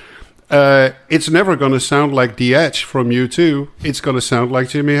did. It's never going to sound like The Edge from U2. It's going to sound like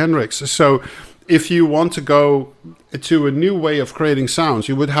Jimi Hendrix. So if you want to go to a new way of creating sounds,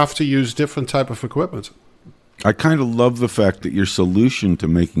 you would have to use different type of equipment. I kind of love the fact that your solution to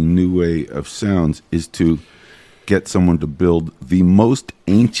making new way of sounds is to get someone to build the most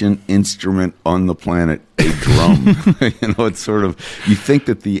ancient instrument on the planet, a drum. It's sort of, you think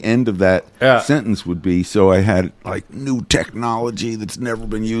that the end of that sentence would be, so I had new technology that's never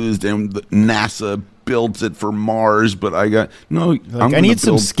been used, and NASA builds it for Mars, but I need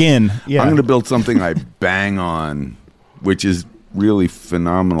some skin. Yeah. I'm going to build something I bang on, which is really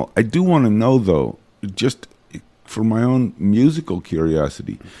phenomenal. I do want to know, though, just for my own musical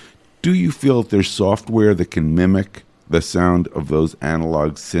curiosity, do you feel that there's software that can mimic the sound of those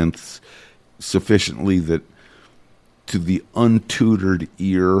analog synths sufficiently that to the untutored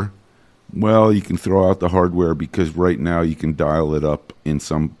ear, well, you can throw out the hardware because right now you can dial it up in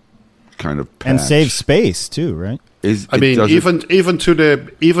some kind of patch. And save space too, right? Even to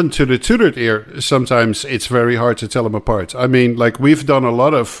the tutored ear, sometimes it's very hard to tell them apart. I mean, we've done a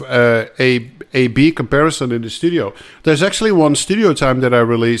lot of A/B comparison in the studio. There's actually one studio time that I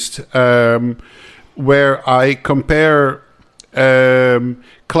released where I compare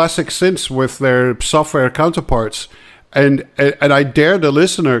classic synths with their software counterparts, and I dare the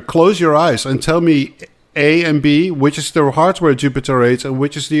listener, close your eyes and tell me A and B, which is the hardware Jupiter 8 and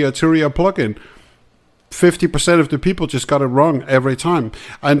which is the Arturia plugin. 50% of the people just got it wrong every time.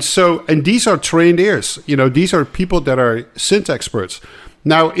 And these are trained ears. These are people that are synth experts.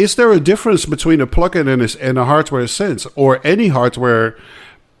 Now, is there a difference between a plugin and a hardware synth or any hardware?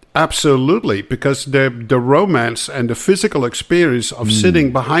 Absolutely, because the romance and the physical experience of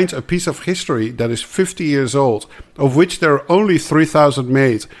sitting behind a piece of history that is 50 years old, of which there are only 3,000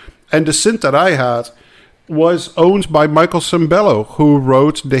 made, and the synth that I had was owned by Michael Sembello, who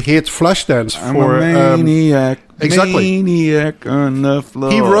wrote the hit Flashdance for Maniac. Exactly. Maniac on the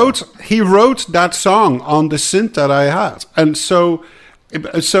floor. He wrote that song on the synth that I had. And so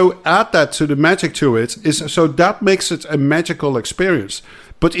So add that to the magic to it. So that makes it a magical experience.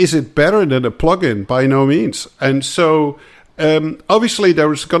 But is it better than a plugin? By no means. And so obviously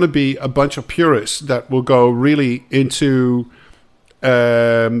there's going to be a bunch of purists that will go really into...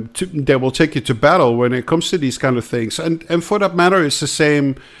 they will take you to battle when it comes to these kind of things. And for that matter, it's the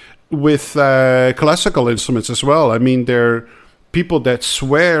same with classical instruments as well. I mean, there are people that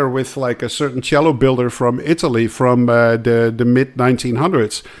swear with like a certain cello builder from Italy from the mid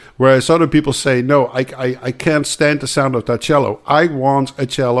 1900s, whereas other people say, no, I can't stand the sound of that cello. I want a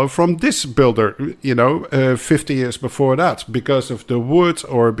cello from this builder, 50 years before that, because of the wood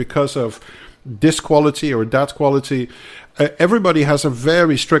or because of this quality or that quality. Everybody has a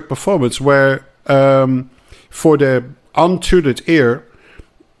very strict performance where for the untutored ear,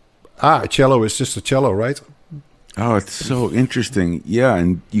 a cello is just a cello, right? Oh, it's so interesting. Yeah,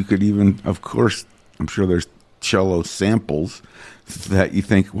 and you could even, of course, I'm sure there's cello samples that you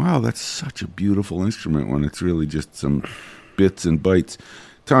think, wow, that's such a beautiful instrument when it's really just some bits and bytes.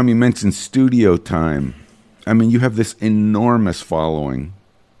 Tom, you mentioned studio time. I mean, you have this enormous following.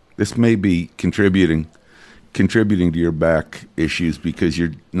 This may be contributing to your back issues because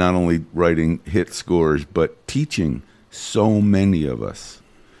you're not only writing hit scores, but teaching so many of us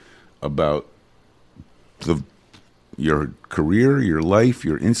about your career, your life,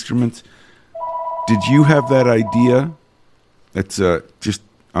 your instruments. Did you have that idea? It's just,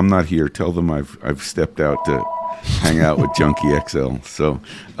 I'm not here. Tell them I've stepped out to hang out with Junkie XL. So,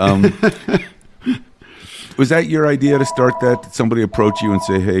 was that your idea to start that? Did somebody approach you and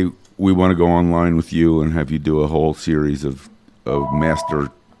say, hey, we want to go online with you and have you do a whole series of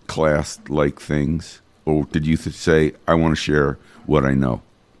master class like things? Or did you say, I want to share what I know?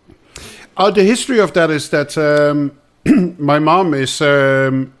 The history of that is that my mom was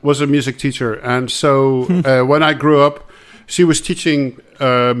a music teacher. And so when I grew up, she was teaching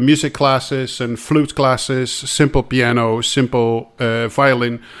music classes and flute classes, simple piano, simple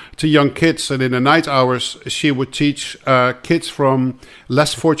violin to young kids. And in the night hours, she would teach kids from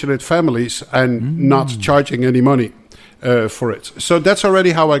less fortunate families and not charging any money for it. So that's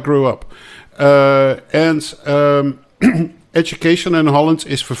already how I grew up. Education in Holland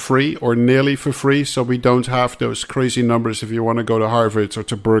is for free or nearly for free. So we don't have those crazy numbers. If you want to go to Harvard or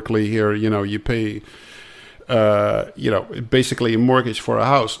to Berkeley here, you pay... basically a mortgage for a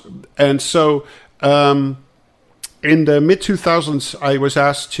house. And so in the mid-2000s, I was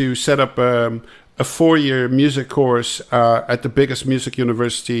asked to set up a 4-year music course at the biggest music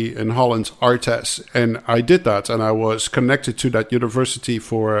university in Holland, ArtEZ. And I did that, and I was connected to that university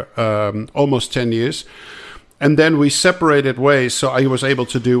for almost 10 years. And then we separated ways, so I was able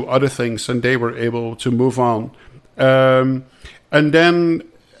to do other things, and they were able to move on. And then...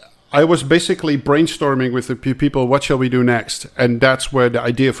 I was basically brainstorming with a few people, what shall we do next? And that's where the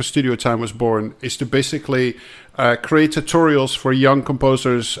idea for Studio Time was born, is to basically create tutorials for young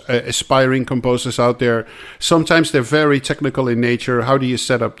composers, aspiring composers out there. Sometimes they're very technical in nature. How do you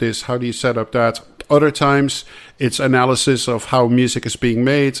set up this? How do you set up that? Other times it's analysis of how music is being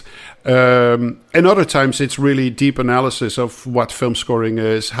made. And other times it's really deep analysis of what film scoring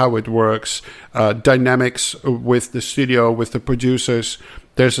is, how it works, dynamics with the studio, with the producers.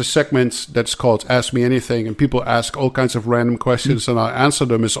 There's a segment that's called Ask Me Anything, and people ask all kinds of random questions, and I answer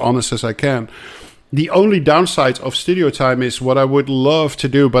them as honest as I can. The only downside of Studio Time is what I would love to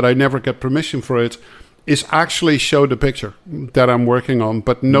do, but I never get permission for it, is actually show the picture that I'm working on,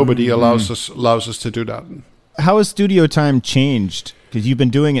 but nobody allows us to do that. How has Studio Time changed? Because you've been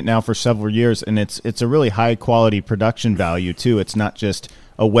doing it now for several years, and it's a really high-quality production value, too. It's not just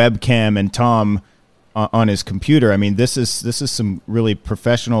a webcam and Tom... on his computer. I mean, this is some really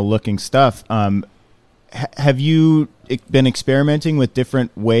professional looking stuff. Have you been experimenting with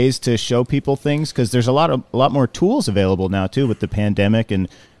different ways to show people things? Because there's a lot more tools available now too with the pandemic and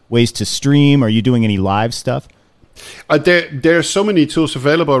ways to stream. Are you doing any live stuff? There are so many tools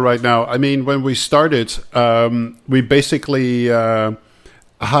available right now. I mean, when we started, we basically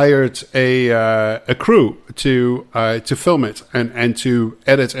hired a crew to film it and to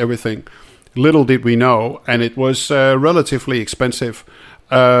edit everything. Little did we know, and it was relatively expensive.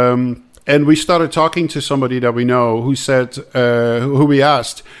 And we started talking to somebody that we know who said, who we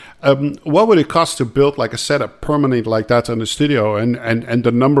asked, what would it cost to build like a setup permanent like that in the studio? And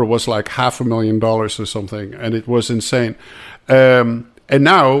the number was like $500,000 or something, and it was insane. And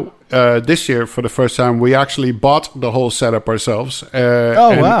now, this year, for the first time, we actually bought the whole setup ourselves.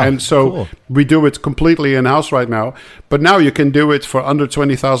 Wow. And so cool. We do it completely in-house right now. But now you can do it for under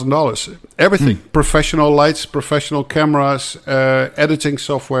 $20,000. Everything. Professional lights, professional cameras, editing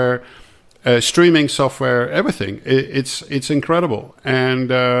software, streaming software, everything. It's incredible. And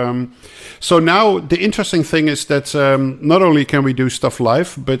so now the interesting thing is that not only can we do stuff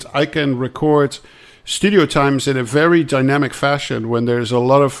live, but I can record studio times in a very dynamic fashion when there's a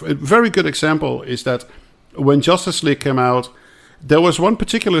lot of... A very good example is that when Justice League came out, there was one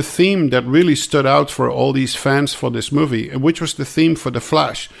particular theme that really stood out for all these fans for this movie, which was the theme for The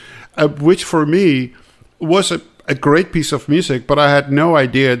Flash, which for me was a great piece of music, but I had no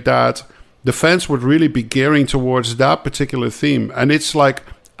idea that the fans would really be gearing towards that particular theme. And it's like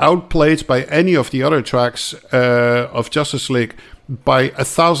outplayed by any of the other tracks of Justice League by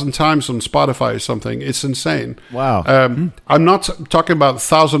 1,000 times on Spotify or something. It's insane. Wow. I'm not talking about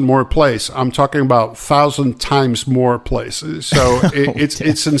 1,000 more plays. I'm talking about 1,000 times more plays. So it's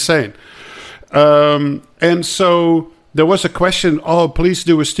insane. And so there was a question, please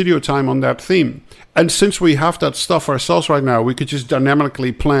do a studio time on that theme. And since we have that stuff ourselves right now, we could just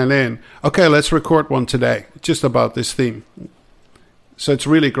dynamically plan in, okay, let's record one today just about this theme. So it's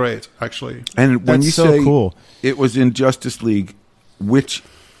really great, actually. And when That's you so say cool. It was in Justice League, which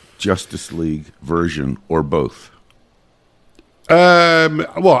Justice League version or both?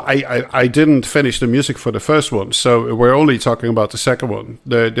 Well, I didn't finish the music for the first one, so we're only talking about the second one.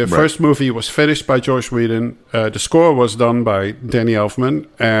 The first movie was finished by Joss Whedon. The score was done by Danny Elfman,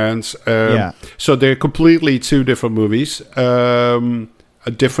 and so they're completely two different movies.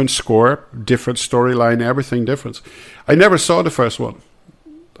 A different score, different storyline, everything different. I never saw the first one.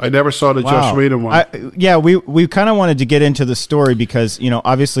 I never saw the Joss Whedon one. We kind of wanted to get into the story because,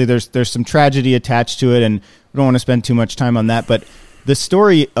 obviously there's some tragedy attached to it, and we don't want to spend too much time on that. But the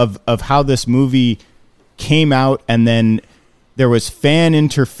story of how this movie came out, and then there was fan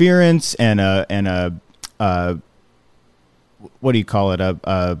interference and a what do you call it?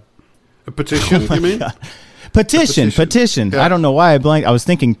 A petition, you mean? Petition. Yeah. I don't know why I blanked. I was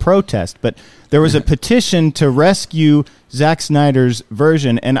thinking protest, but there was a petition to rescue Zack Snyder's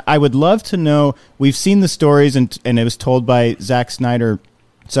version. And I would love to know, we've seen the stories and it was told by Zack Snyder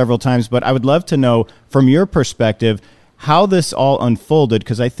several times, but I would love to know from your perspective how this all unfolded.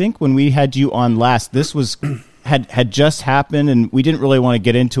 Because I think when we had you on last, this was had just happened and we didn't really want to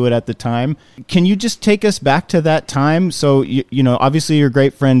get into it at the time. Can you just take us back to that time? So, obviously your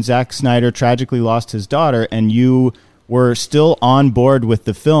great friend Zack Snyder tragically lost his daughter, and you were still on board with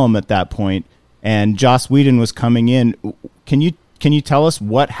the film at that point, and Joss Whedon was coming in. Can you tell us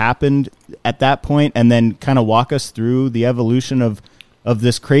what happened at that point, and then kind of walk us through the evolution of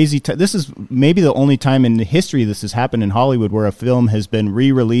this crazy... This is maybe the only time in history this has happened in Hollywood where a film has been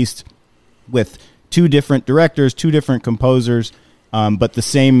re-released with two different directors, two different composers, but the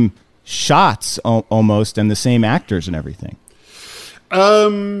same shots almost, and the same actors and everything.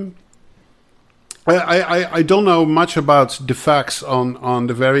 I don't know much about the facts on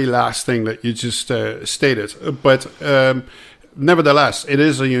the very last thing that you just stated, but nevertheless, it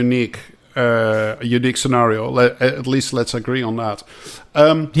is a unique scenario. At least let's agree on that.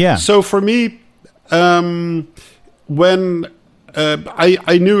 So for me, when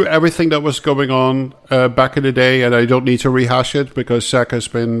I knew everything that was going on back in the day, and I don't need to rehash it because Zack has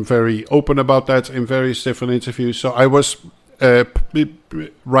been very open about that in various different interviews. So I was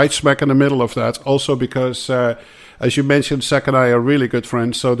right smack in the middle of that. Also because, as you mentioned, Zack and I are really good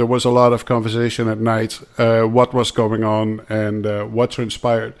friends. So there was a lot of conversation at night, what was going on and what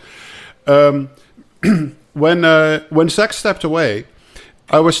transpired. When Zack stepped away,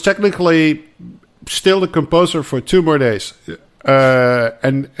 I was technically still the composer for 2 more days.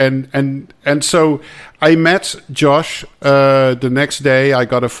 And so I met Josh the next day. I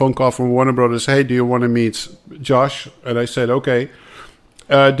got a phone call from Warner Brothers. Hey, do you want to meet Josh? And I said, okay.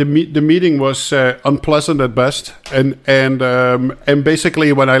 The meeting was unpleasant at best, and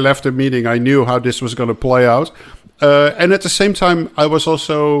basically when I left the meeting, I knew how this was going to play out. And at the same time, I was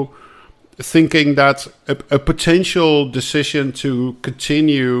also thinking that a potential decision to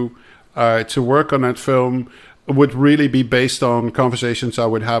continue to work on that film would really be based on conversations I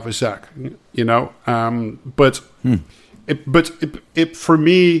would have with Zack, But for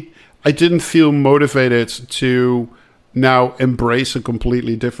me, I didn't feel motivated to now embrace a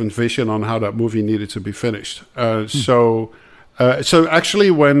completely different vision on how that movie needed to be finished. So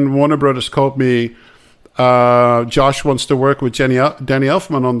actually, when Warner Brothers called me, Josh wants to work with Danny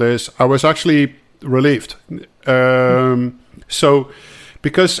Elfman on this, I was actually relieved. So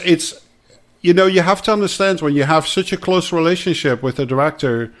because it's, you have to understand when you have such a close relationship with the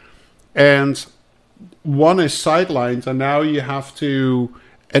director and one is sidelined and now you have to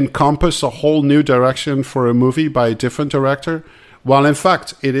encompass a whole new direction for a movie by a different director, while in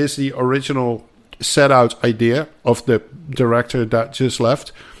fact it is the original set out idea of the director that just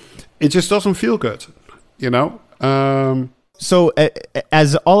left. it just doesn't feel good, you know. So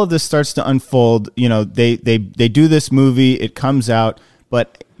as all of this starts to unfold, you know, they do this movie, it comes out,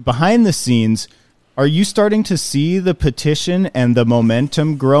 but behind the scenes, are you starting to see the petition and the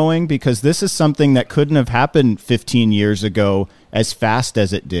momentum growing? Because this is something that couldn't have happened 15 years ago as fast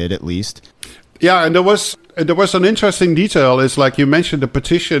as it did, at least. Yeah, and there was an interesting detail. Is like you mentioned the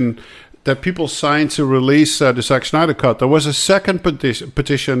petition that people signed to release the Zack Snyder cut. There was a second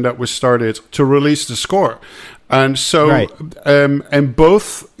petition that was started to release the score. And so, right. And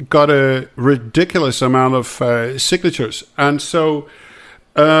both got a ridiculous amount of signatures. And so,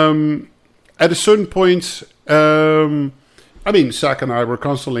 at a certain point, I mean, Zack and I were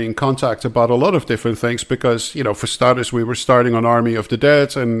constantly in contact about a lot of different things because, you know, for starters, we were starting on Army of the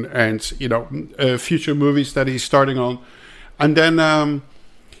Dead and you know, future movies that he's starting on. And then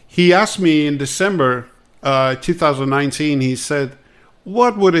he asked me in December 2019, he said,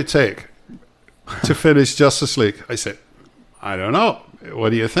 what would it take to finish Justice League? I said, I don't know. What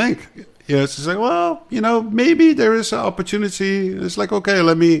do you think? You know, it's like, well, you know, maybe there is an opportunity. It's like, okay,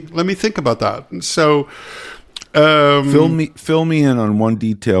 let me think about that. And so, fill me in on one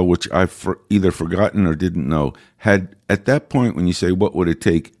detail which I've either forgotten or didn't know. Had at that point when you say what would it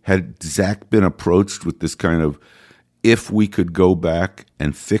take, had Zack been approached with this kind of, if we could go back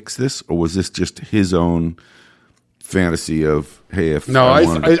and fix this, or was this just his own fantasy of, hey, if I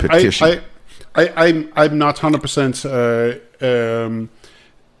wanted to petition? I'm not 100%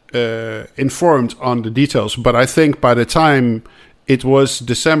 informed on the details, but I think by the time it was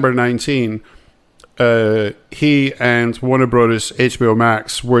December 19, he and Warner Brothers HBO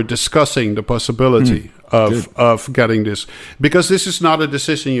Max were discussing the possibility of getting this, because this is not a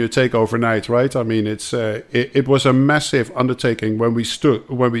decision you take overnight, right? I mean, it was a massive undertaking when we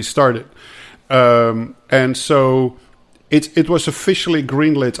started, and so it was officially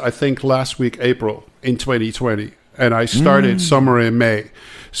greenlit, I think, last week, April in 2020, and I started summer in May.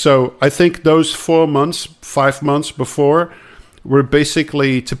 So I think those 5 months before were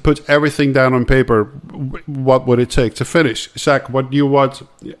basically to put everything down on paper. What would it take to finish? Zack, what do you want?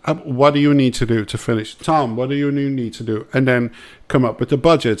 What do you need to do to finish? Tom, what do you need to do? And then come up with the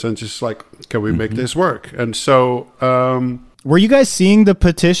budget and just like, can we make this work? And so, were you guys seeing the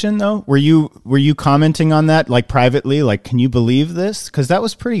petition though? Were you commenting on that like privately? Like, can you believe this? Because that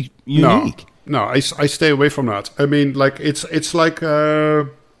was pretty unique. No, I stay away from that. I mean, like it's like.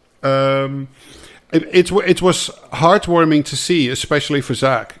 It was heartwarming to see, especially for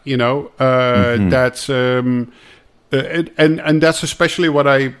Zack, you know, that and that's especially what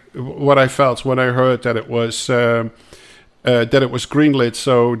I felt when I heard that it was greenlit,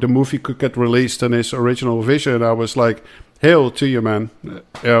 so the movie could get released in its original vision. I was like, hail to you, man! You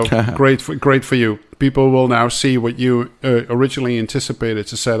know, great for you. People will now see what you originally anticipated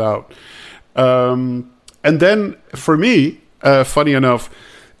to set out. And then for me, funny enough,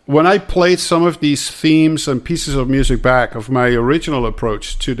 when I played some of these themes and pieces of music back of my original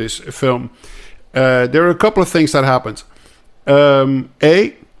approach to this film, there are a couple of things that happened.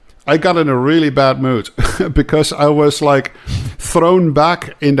 I got in a really bad mood because I was like thrown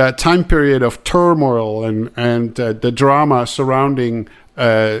back in that time period of turmoil and the drama surrounding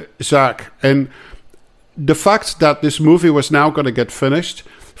Zack. And the fact that this movie was now going to get finished,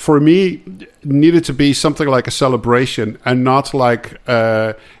 for me, needed to be something like a celebration and not like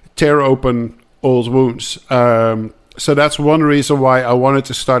tear open old wounds. So that's one reason why I wanted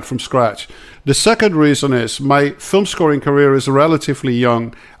to start from scratch. The second reason is my film scoring career is relatively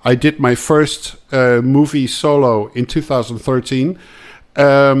young. I did my first movie solo in 2013.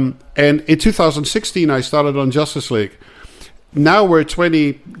 And in 2016, I started on Justice League. Now we're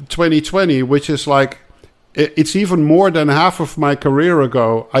 2020, which is like, it's even more than half of my career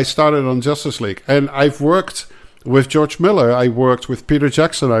ago. I started on Justice League, and I've worked with George Miller. I worked with Peter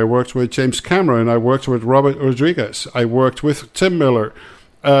Jackson. I worked with James Cameron. I worked with Robert Rodriguez. I worked with Tim Miller.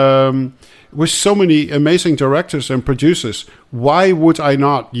 With so many amazing directors and producers. Why would I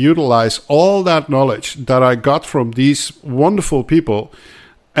not utilize all that knowledge that I got from these wonderful people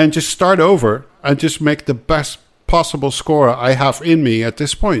and just start over and just make the best possible score I have in me at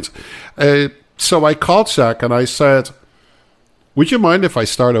this point? So I called Zack and I said, would you mind if I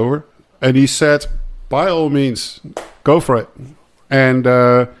start over? And he said, by all means, go for it. And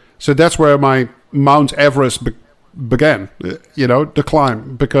so that's where my Mount Everest began, you know, the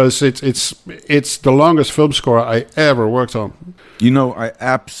climb, because it's the longest film score I ever worked on. You know, I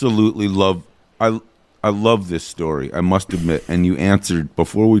absolutely love this story, I must admit. And you answered,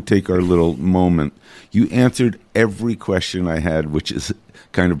 before we take our little moment, you answered every question I had, which is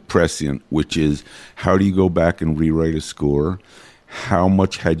kind of prescient, which is, how do you go back and rewrite a score? how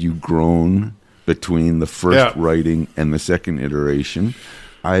much had you grown between the first writing and the second iteration.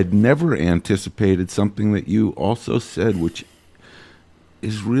 I'd never anticipated something that you also said, which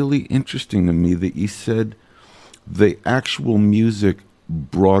is really interesting to me, that you said the actual music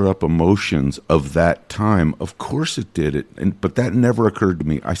brought up emotions of that time. Of course it did, but that never occurred to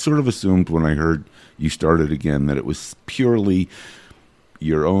me. I sort of assumed when I heard you started again that it was purely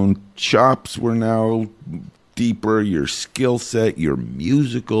your own chops were now deeper, your skill set, your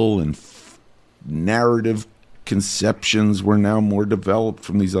musical and narrative conceptions were now more developed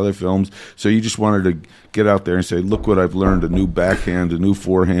from these other films. So you just wanted to get out there and say, look what I've learned, a new backhand, a new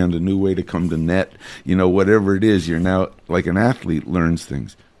forehand, a new way to come to net, whatever it is. You're now like an athlete learns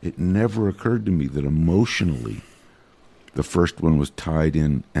things. It never occurred to me that emotionally the first one was tied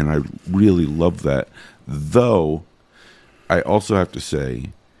in, and I really love that. Though I also have to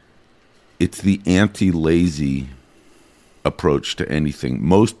say it's the anti-lazy approach to anything.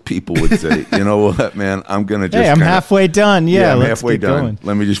 Most people would say, you know what, man, I'm going to just... Hey, I'm halfway done. Yeah, I'm let's halfway keep done. going.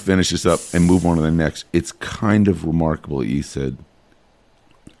 Let me just finish this up and move on to the next. It's kind of remarkable that you said,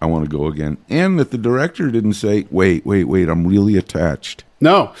 I want to go again. And that the director didn't say, wait, I'm really attached.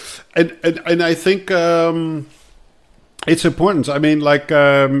 No. And I think it's important. I mean, like,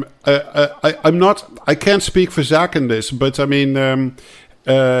 I can't speak for Zach in this, but I mean,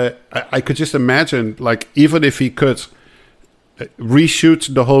 I could just imagine, like, even if he could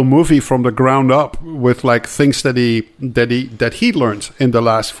reshoot the whole movie from the ground up with like things that he learned in the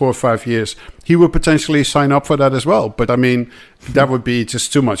last 4 or 5 years, he would potentially sign up for that as well. But I mean, that would be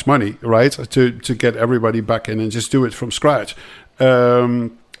just too much money, right? To get everybody back in and just do it from scratch.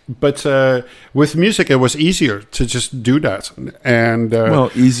 But with music, it was easier to just do that. And well,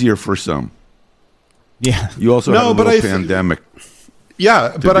 easier for some. Yeah. You also had a little pandemic.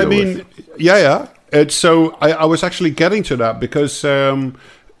 Yeah, but I mean, yeah. And so I was actually getting to that because when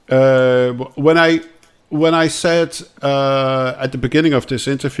I said at the beginning of this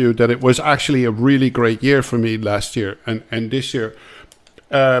interview that it was actually a really great year for me last year and this year,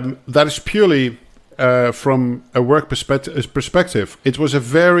 that is purely from a work perspective. It was a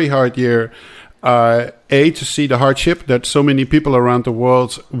very hard year, to see the hardship that so many people around the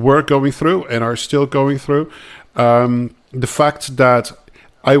world were going through and are still going through. The fact that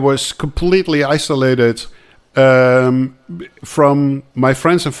I was completely isolated from my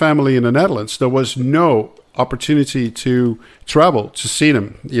friends and family in the Netherlands. There was no opportunity to travel to see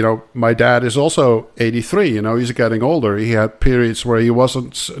them. My dad is also 83. He's getting older. He had periods where he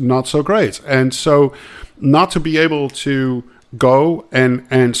wasn't not so great, and so not to be able to go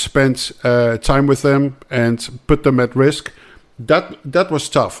and spend time with them and put them at risk, that was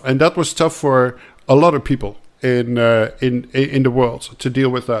tough, and that was tough for a lot of people in the world to deal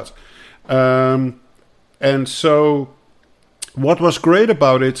with that. And so what was great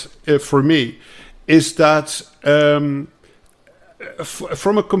about it for me is that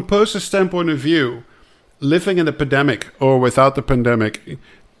from a composer standpoint of view, living in a pandemic or without the pandemic,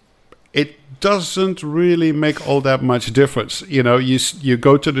 it doesn't really make all that much difference. You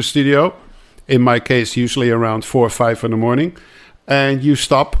go to the studio, in my case, usually around 4 or 5 in the morning, and you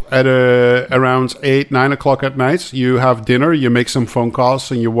stop at around 8, 9 o'clock at night. You have dinner, you make some phone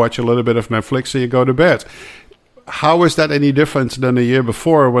calls, and you watch a little bit of Netflix, and you go to bed. How is that any different than the year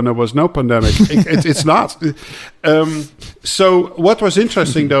before when there was no pandemic? It's not. So what was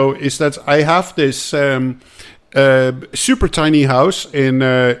interesting, though, is that I have this super tiny house in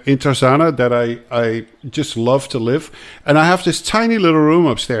Tarzana that I just love to live. And I have this tiny little room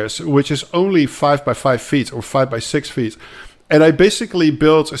upstairs, which is only 5 by 5 feet or 5 by 6 feet. And I basically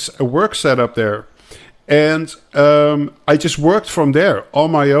built a work setup there. And I just worked from there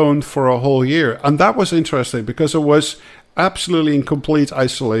on my own for a whole year. And that was interesting because it was absolutely in complete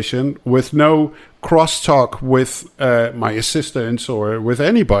isolation with no crosstalk with my assistants or with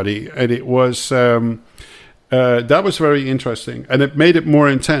anybody. And it was that was very interesting. And it made it more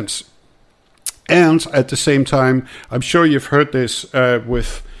intense. And at the same time, I'm sure you've heard this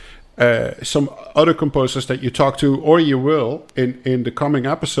with some other composers that you talk to, or you will in the coming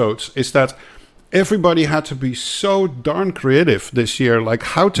episodes, is that everybody had to be so darn creative this year, like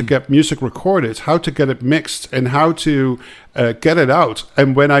how to get music recorded, how to get it mixed, and how to get it out.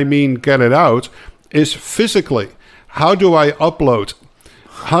 And when I mean get it out, is physically. How do I upload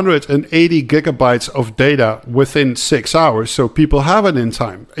 180 gigabytes of data within 6 hours so people have it in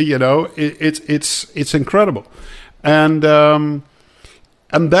time? It's incredible. And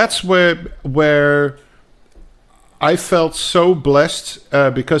that's where I felt so blessed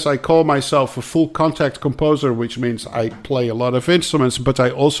because I call myself a full contact composer, which means I play a lot of instruments, but I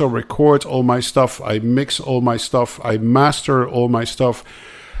also record all my stuff. I mix all my stuff. I master all my stuff.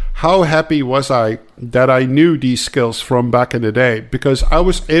 How happy was I that I knew these skills from back in the day, because I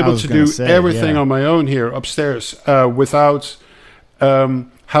was able to do everything on my own here upstairs without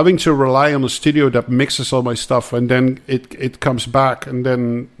having to rely on a studio that mixes all my stuff, and then it comes back, and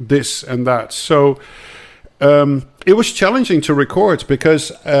then this and that. So it was challenging to record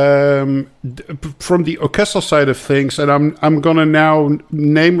because from the orchestral side of things, and I'm gonna now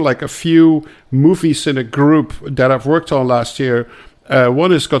name like a few movies in a group that I've worked on last year.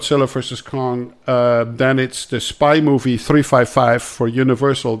 One is Godzilla vs. Kong. Then it's the spy movie 355 for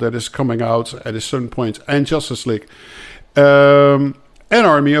Universal that is coming out at a certain point, and Justice League, and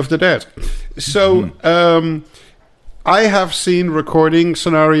Army of the Dead. So I have seen recording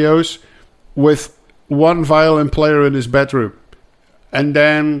scenarios with one violin player in his bedroom, and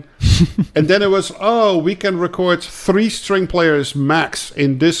then it was, we can record 3 string players max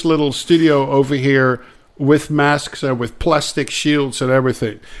in this little studio over here with masks and with plastic shields and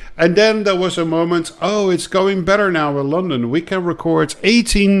everything. And then there was a moment, it's going better now in London. We can record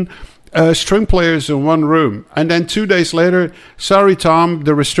 18 string players in one room. And then 2 days later, sorry, Tom,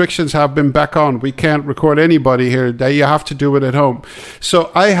 the restrictions have been back on. We can't record anybody here. You have to do it at home. So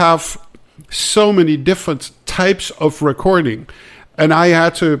I have so many different types of recording, and I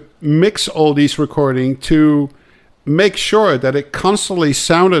had to mix all these recording to make sure that it constantly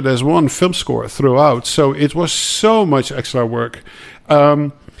sounded as one film score throughout. So it was so much extra work.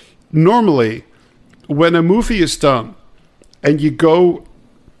 Normally, when a movie is done and you go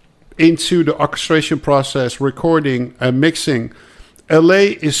into the orchestration process, recording and mixing,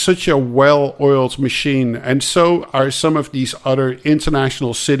 LA is such a well-oiled machine, and so are some of these other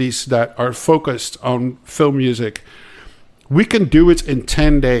international cities that are focused on film music. We can do it in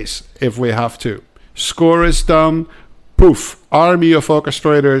 10 days if we have to. Score is done, poof, army of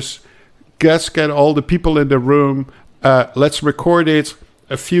orchestrators, get all the people in the room, let's record it,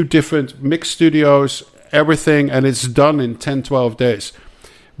 a few different mix studios, everything, and it's done in 10, 12 days.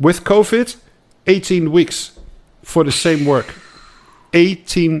 With COVID, 18 weeks for the same work.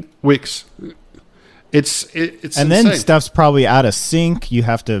 18 weeks. It's and insane. Then stuff's probably out of sync. You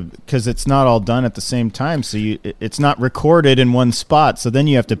have to, because it's not all done at the same time, so it's not recorded in one spot. So then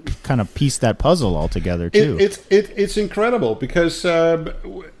you have to kind of piece that puzzle all together too. It's incredible because I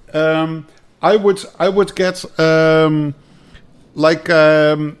would get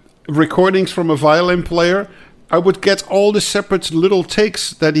recordings from a violin player. I would get all the separate little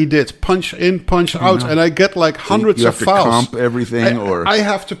takes that he did, punch in, punch out, and I get like hundreds of files. You have to comp everything, or I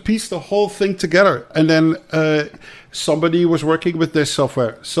have to piece the whole thing together. And then somebody was working with this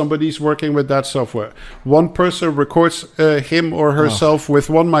software, somebody's working with that software. One person records him or herself with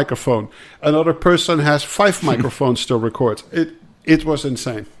one microphone. Another person has 5 microphones to record. It was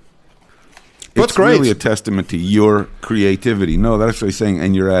insane. It's really a testament to your creativity. No, that's what I'm saying,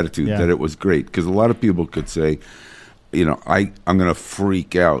 and your attitude, that it was great. Because a lot of people could say, I'm going to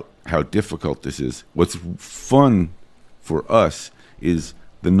freak out how difficult this is. What's fun for us is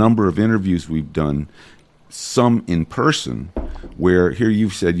the number of interviews we've done, some in person, where here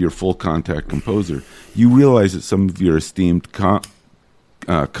you've said you're full contact composer. You realize that some of your esteemed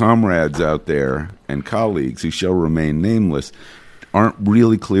comrades out there and colleagues who shall remain nameless aren't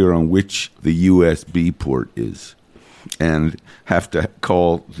really clear on which the USB port is and have to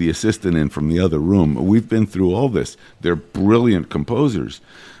call the assistant in from the other room. We've been through all this. They're brilliant composers,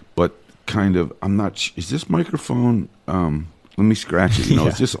 but kind of, I'm not, is this microphone, let me scratch it,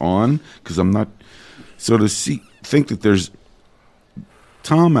 is this on? Because I'm not, so to think that there's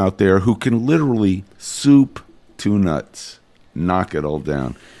Tom out there who can literally soup to nuts, knock it all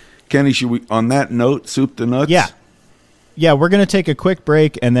down. Kenny, should we, on that note, soup to nuts? Yeah, we're going to take a quick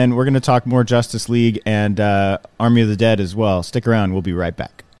break, and then we're going to talk more Justice League and Army of the Dead as well. Stick around. We'll be right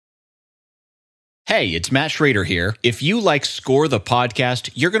back. Hey, it's Matt Schrader here. If you like Score the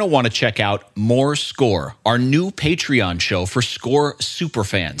podcast, you're going to want to check out More Score, our new Patreon show for Score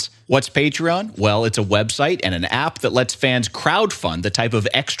superfans. What's Patreon? Well, it's a website and an app that lets fans crowdfund the type of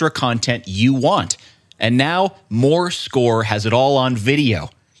extra content you want. And now, More Score has it all on video.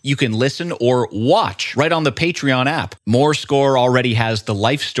 You can listen or watch right on the Patreon app. More Score already has the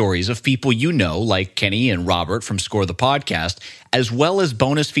life stories of people you know, like Kenny and Robert from Score the Podcast, as well as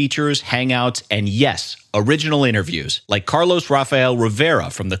bonus features, hangouts, and yes, original interviews, like Carlos Rafael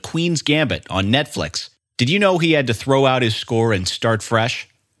Rivera from The Queen's Gambit on Netflix. Did you know he had to throw out his score and start fresh?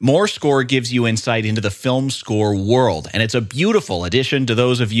 More Score gives you insight into the film score world, and it's a beautiful addition to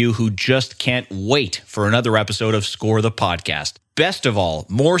those of you who just can't wait for another episode of Score the Podcast. Best of all,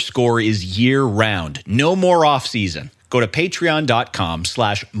 More Score is year-round. No more off-season. Go to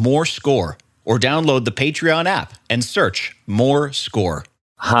patreon.com/morescore or download the Patreon app and search More Score.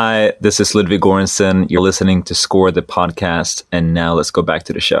 Hi, this is Ludwig Göransson. You're listening to Score the Podcast, and now let's go back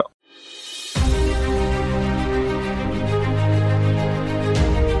to the show.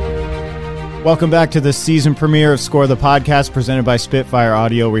 Welcome back to the season premiere of Score the Podcast, presented by Spitfire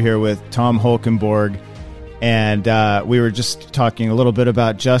Audio. We're here with Tom Holkenborg, and we were just talking a little bit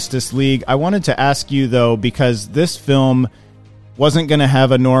about Justice League. I wanted to ask you, though, because this film wasn't going to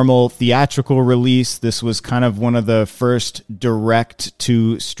have a normal theatrical release. This was kind of one of the first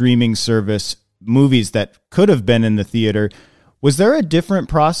direct-to-streaming service movies that could have been in the theater. Was there a different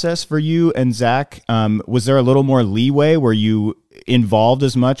process for you and Zach? Was there a little more leeway? Were you involved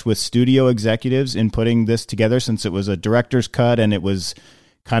as much with studio executives in putting this together, since it was a director's cut and it was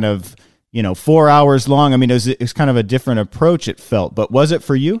kind of, 4 hours long? I mean, it's kind of a different approach, it felt, but was it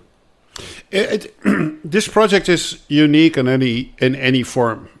for you? This project is unique in any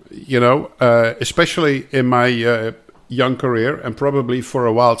form, especially in my young career, and probably for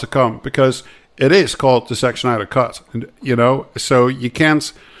a while to come, because it is called the Zack Snyder Cut, so you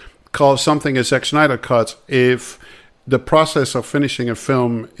can't call something a Zack Snyder Cut if the process of finishing a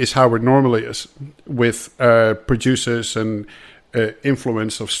film is how it normally is, with producers and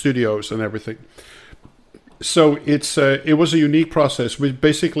influence of studios and everything. So it was a unique process, which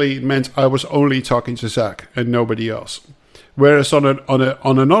basically meant I was only talking to Zach and nobody else. Whereas on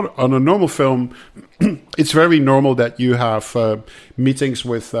a normal film, it's very normal that you have meetings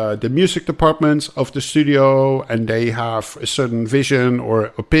with the music department of the studio, and they have a certain vision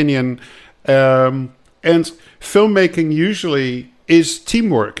or opinion. And filmmaking usually is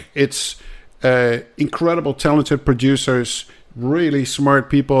teamwork. It's incredible, talented producers, really smart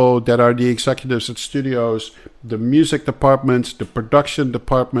people that are the executives at studios, the music department, the production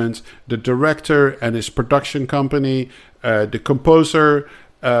department, the director and his production company, the composer,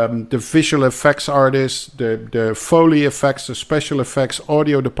 the visual effects artist, the Foley effects, the special effects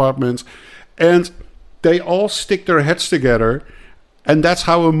audio department. And they all stick their heads together. And that's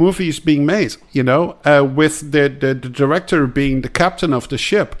how a movie is being made, with the director being the captain of the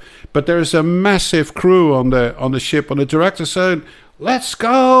ship. But there's a massive crew on the ship. And the director said, "Let's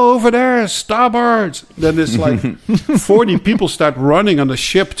go over there, starboard." Then it's like 40 people start running on the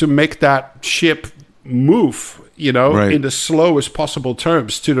ship to make that ship move, right, in the slowest possible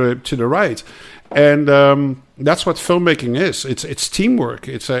terms to the right. And that's what filmmaking is. It's teamwork.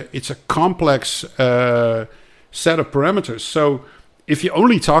 It's a complex set of parameters. So if you're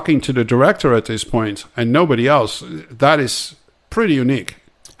only talking to the director at this point and nobody else, that is pretty unique.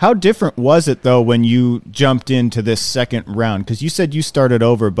 How different was it, though, when you jumped into this second round? Because you said you started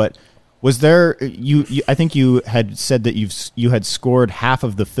over, but was there I think you had said that you had scored half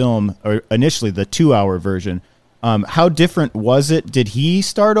of the film, or initially the 2-hour version. How different was it? Did he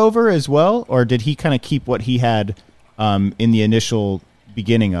start over as well, or did he kind of keep what he had in the initial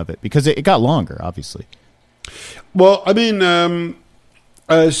beginning of it? Because it got longer, obviously. Well, I mean,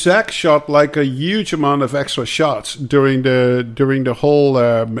 Zach shot like a huge amount of extra shots during the whole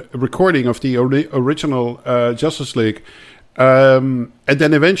recording of the original Justice League, and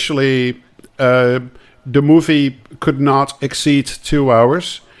then eventually the movie could not exceed 2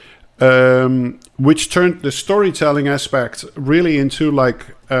 hours, which turned the storytelling aspect really into like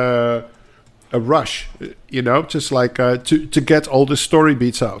a rush, just like to get all the story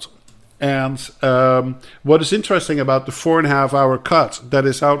beats out. And what is interesting about the 4.5-hour cut that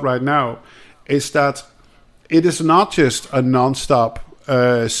is out right now is that it is not just a nonstop,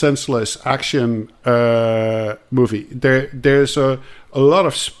 senseless action movie. There's a lot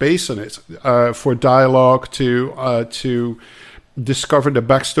of space in it for dialogue to discover the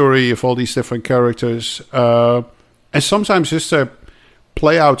backstory of all these different characters, and sometimes just to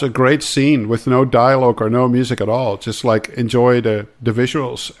play out a great scene with no dialogue or no music at all, just like enjoy the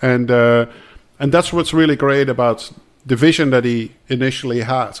visuals. And that's what's really great about the vision that he initially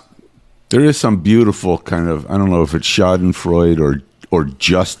had. There is some beautiful kind of, I don't know if it's schadenfreude or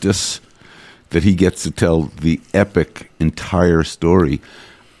justice, that he gets to tell the epic entire story.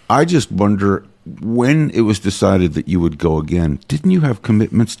 I just wonder, when it was decided that you would go again, didn't you have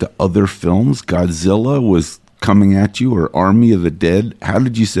commitments to other films? Godzilla was coming at you, or Army of the Dead? How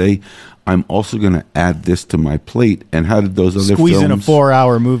did you say, I'm also going to add this to my plate? And how did those other squeeze films... in a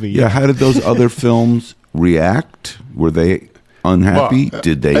 4-hour movie. Yeah, how did those other films react? Were they unhappy?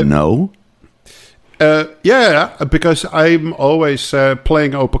 Did they know? Yeah, because I'm always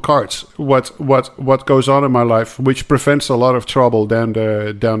playing open cards. What goes on in my life, which prevents a lot of trouble down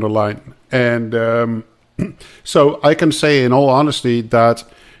the line. And so I can say, in all honesty, that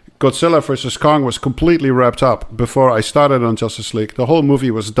Godzilla vs. Kong was completely wrapped up before I started on Justice League. The whole movie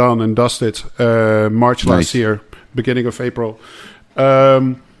was done and dusted March last year, beginning of April.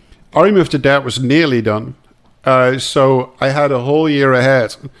 Army of the Dead was nearly done. So I had a whole year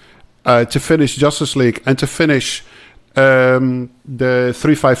ahead to finish Justice League and to finish the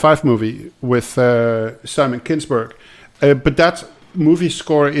 355 movie with Simon Kinberg. But that movie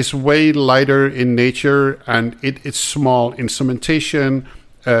score is way lighter in nature, and it's small instrumentation,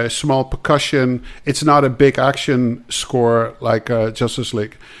 small percussion. It's not a big action score like Justice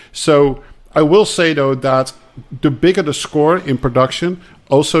League. So I will say, though, that the bigger the score in production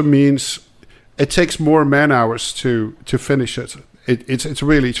also means it takes more man hours to finish it. It's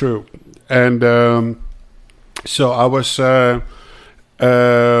really true. And so I was...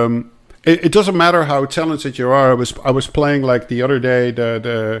 It doesn't matter how talented you are. I was playing, like, the other day,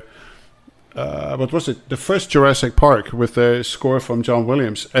 the what was it? The first Jurassic Park with the score from John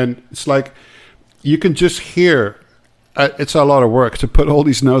Williams. And it's like, you can just hear... it's a lot of work to put all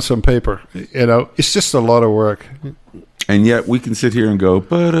these notes on paper. You know, it's just a lot of work. And yet we can sit here and go,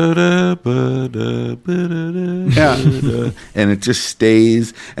 ba-da-da, ba-da, ba-da-da, yeah. And it just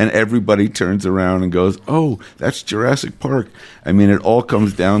stays, and everybody turns around and goes, oh, that's Jurassic Park. I mean, it all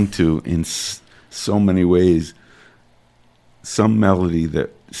comes down to, in so many ways, some melody that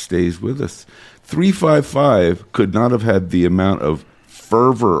stays with us. 355 could not have had the amount of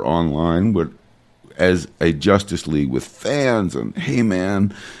fervor online as a Justice League with fans and, hey,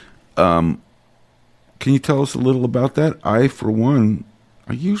 man, can you tell us a little about that? I, for one,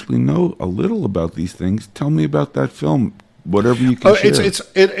 I usually know a little about these things. Tell me about that film, whatever you can share.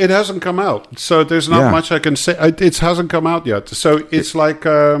 It hasn't come out, so there's not much I can say. It hasn't come out yet, so it's like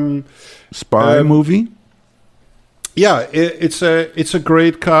spy movie. Yeah, it's a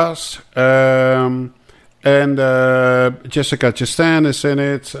great cast, and Jessica Chastain is in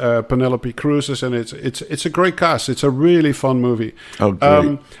it. Penelope Cruz is in it. It's a great cast. It's a really fun movie. Oh,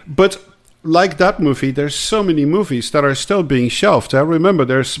 great! But like that movie, there's so many movies that are still being shelved. I remember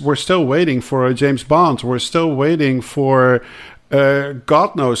we're still waiting for a James Bond. We're still waiting for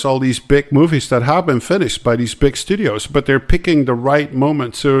God knows all these big movies that have been finished by these big studios, but they're picking the right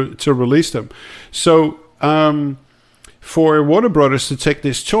moment to release them. So for Warner Brothers to take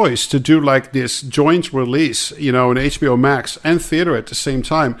this choice to do like this joint release, you know, on HBO Max and theater at the same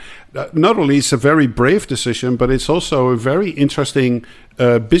time, not only is a very brave decision, but it's also a very interesting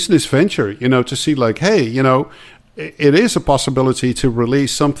business venture, you know, to see like, hey, you know, it is a possibility to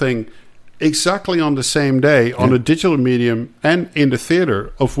release something exactly on the same day on a digital medium and in the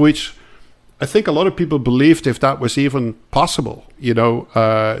theater, of which I think a lot of people believed if that was even possible, you know,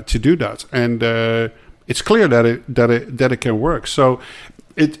 to do that. And it's clear that it can work. So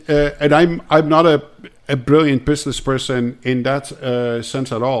and I'm not a brilliant business person in that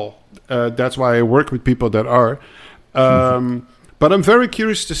sense at all. That's why I work with people that are. But I'm very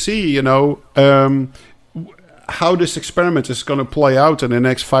curious to see, you know, how this experiment is going to play out in the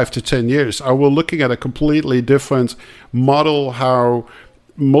next 5 to 10 years. Are we looking at a completely different model? How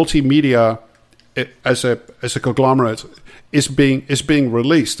multimedia as a conglomerate is being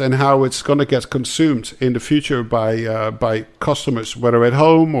released, and how it's going to get consumed in the future by customers, whether at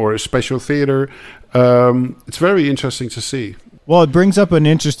home or a special theater. It's very interesting to see. Well, it brings up an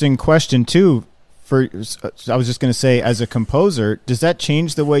interesting question too. I was just going to say, as a composer, does that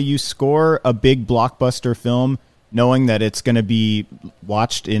change the way you score a big blockbuster film, knowing that it's going to be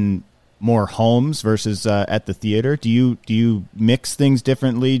watched in more homes versus at the theater? Do you mix things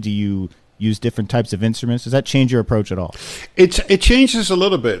differently? Do you use different types of instruments? Does that change your approach at all? It changes a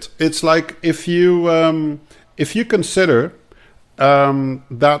little bit. It's like if you consider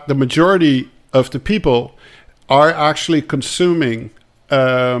that the majority of the people are actually consuming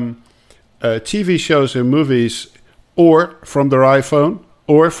TV shows and movies or from their iPhone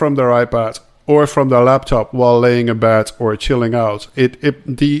or from their iPad or from their laptop while laying in bed or chilling out.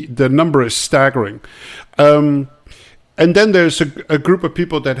 The number is staggering. And then there's a group of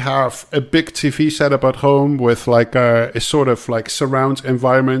people that have a big TV setup at home with like a sort of like surround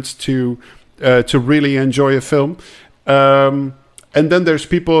environment to really enjoy a film. And then there's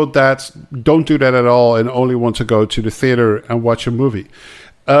people that don't do that at all and only want to go to the theater and watch a movie.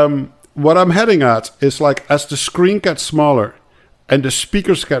 What I'm heading at is like, as the screen gets smaller and the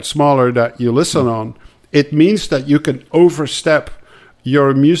speakers get smaller that you listen on, it means that you can overstep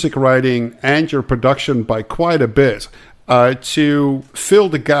your music writing and your production by quite a bit to fill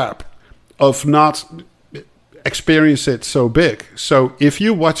the gap of not experience it so big. So if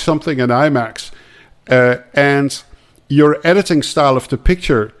you watch something in IMAX and your editing style of the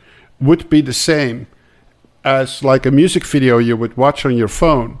picture would be the same as like a music video you would watch on your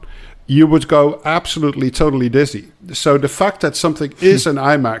phone, you would go absolutely totally dizzy. So the fact that something is an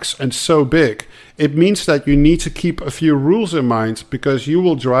IMAX and so big, it means that you need to keep a few rules in mind, because you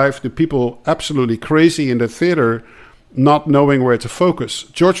will drive the people absolutely crazy in the theater not knowing where to focus.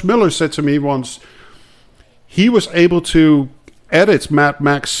 George Miller said to me once, he was able to edit Mad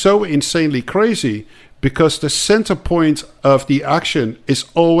Max so insanely crazy because the center point of the action is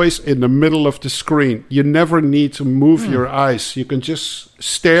always in the middle of the screen. You never need to move your eyes. You can just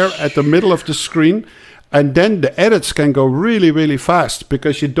stare at the middle of the screen, and then the edits can go really, really fast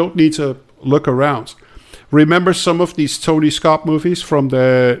because you don't need to look around. Remember some of these Tony Scott movies from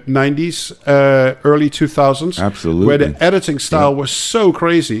the 90s, early 2000s? Absolutely. Where the editing style was so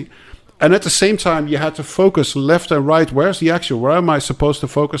crazy. And at the same time, you had to focus left and right. Where's the action? Where am I supposed to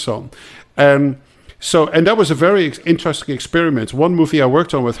focus on? And that was a very interesting experiment. One movie I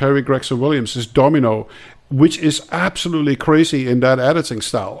worked on with Harry Gregson Williams is Domino, which is absolutely crazy in that editing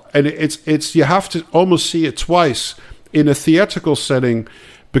style. And it's you have to almost see it twice in a theatrical setting,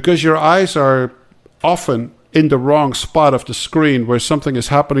 because your eyes are often in the wrong spot of the screen where something is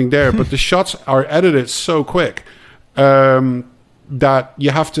happening there, but the shots are edited so quick that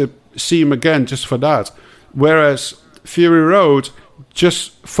you have to see them again just for that. Whereas Fury Road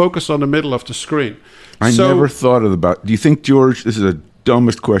just focus on the middle of the screen. I never thought of do you think George, this is the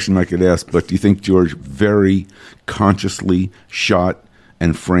dumbest question I could ask, but do you think George very consciously shot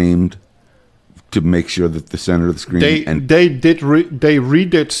and framed to make sure that the center of the screen... They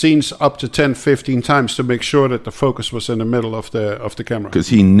redid scenes up to 10, 15 times to make sure that the focus was in the middle of the camera. Because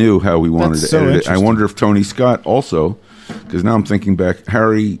he knew how we wanted to edit it. I wonder if Tony Scott also, because now I'm thinking back,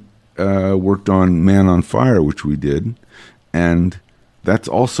 Harry worked on Man on Fire, which we did, and that's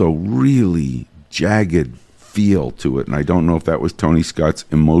also really jagged feel to it. And I don't know if that was Tony Scott's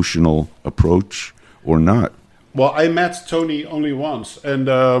emotional approach or not. Well, I met Tony only once,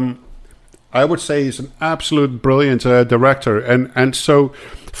 and... I would say he's an absolute brilliant director. And so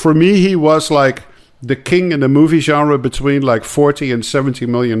for me, he was like the king in the movie genre between like $40 and $70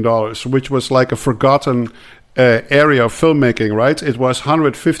 million, which was like a forgotten area of filmmaking, right? It was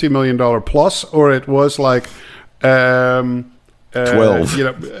 $150 million plus, or it was like 12.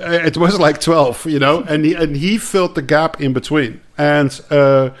 It was like 12, and he filled the gap in between. And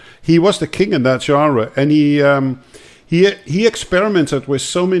he was the king in that genre. And he experimented with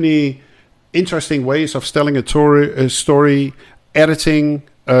so many interesting ways of telling a story, editing,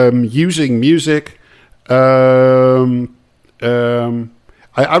 using music. I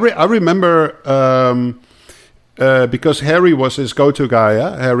remember because Harry was his go-to guy,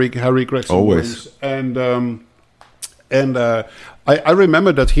 Harry Gregson. Always. And I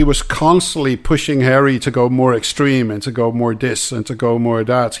remember that he was constantly pushing Harry to go more extreme and to go more this and to go more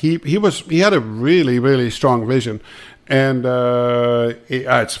that. He had a really, really strong vision. And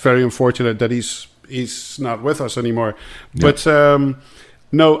it's very unfortunate that he's not with us anymore. Yeah. But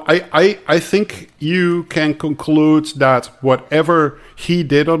no, I think you can conclude that whatever he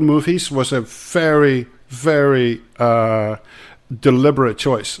did on movies was a very, very deliberate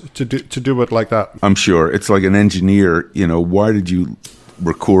choice to do it like that. I'm sure. It's like an engineer, why did you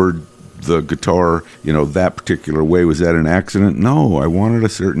record the guitar, that particular way? Was that an accident? No, I wanted a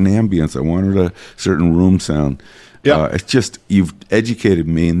certain ambience. I wanted a certain room sound. Yeah, it's just, you've educated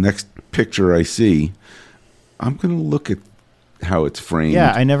me. Next picture I see, I'm going to look at how it's framed.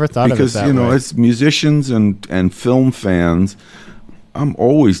 Yeah, I never thought of it that way. Because, as musicians and film fans, I'm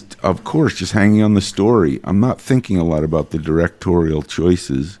always, of course, just hanging on the story. I'm not thinking a lot about the directorial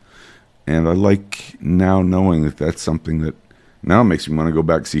choices. And I like now knowing that that's something that now makes me want to go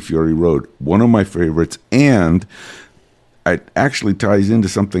back and see Fury Road. One of my favorites. And it actually ties into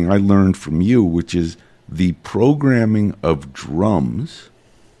something I learned from you, which is the programming of drums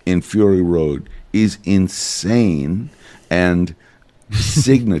in Fury Road is insane and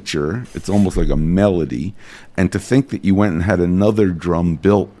signature. It's almost like a melody. And to think that you went and had another drum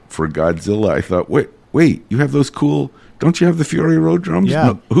built for Godzilla, I thought, wait, you have those cool... Don't you have the Fury Road drums? Yeah.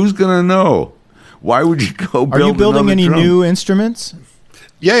 No, who's going to know? Why would you go build Are you building any drum? new instruments?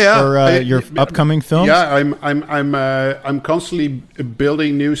 Yeah. For your upcoming films? Yeah, I'm constantly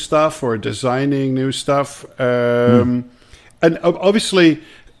building new stuff or designing new stuff, and obviously,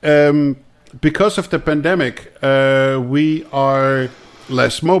 because of the pandemic, we are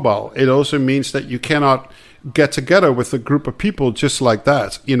less mobile. It also means that you cannot get together with a group of people just like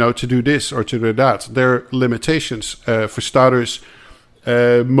that, to do this or to do that. There are limitations. For starters,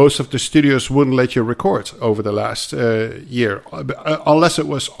 most of the studios wouldn't let you record over the last year, unless it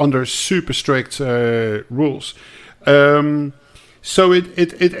was under super strict rules. So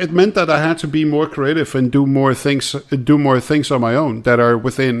it meant that I had to be more creative and do more things on my own that are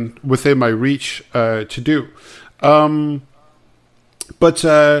within my reach to do. But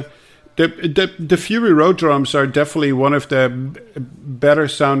the Fury Road drums are definitely one of the better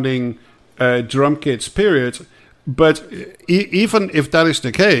sounding drum kits, period. But even if that is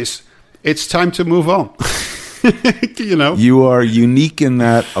the case, it's time to move on. You know, you are unique in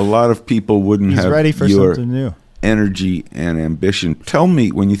that a lot of people wouldn't have ready for your something new. Energy and ambition. Tell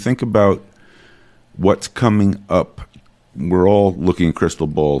me, when you think about what's coming up, we're all looking at crystal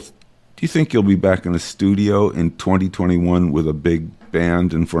balls. Do you think you'll be back in the studio in 2021 with a big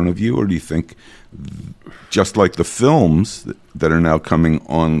band in front of you, or do you think, just like the films that are now coming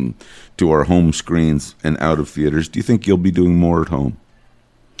on to our home screens and out of theaters, do you think you'll be doing more at home?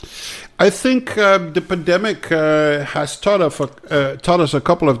 I think the pandemic has taught us a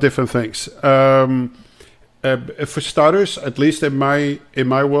couple of different things. For starters, at least in my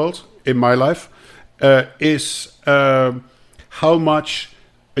world, in my life, is how much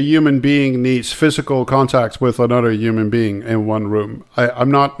a human being needs physical contact with another human being in one room.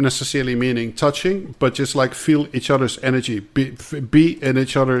 I'm not necessarily meaning touching, but just like feel each other's energy, be in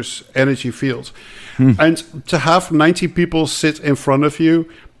each other's energy fields. And to have 90 people sit in front of you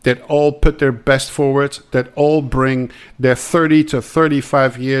that all put their best forward, that all bring their 30 to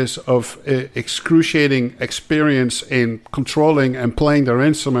 35 years of excruciating experience in controlling and playing their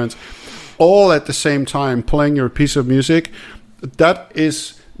instrument, all at the same time playing your piece of music, that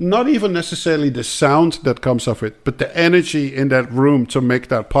is not even necessarily the sound that comes of it, but the energy in that room to make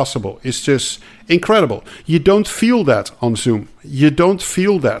that possible is just incredible. You don't feel that on Zoom. You don't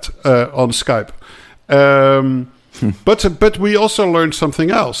feel that on Skype. But we also learned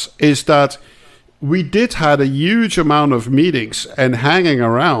something else, is that we did had a huge amount of meetings and hanging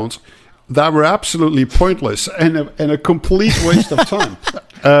around that were absolutely pointless and a complete waste of time.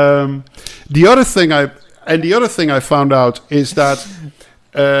 The other thing I found out is that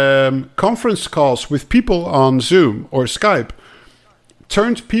conference calls with people on Zoom or Skype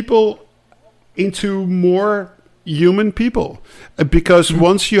turned people into more human people, because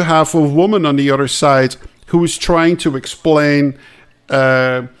once you have a woman on the other side who is trying to explain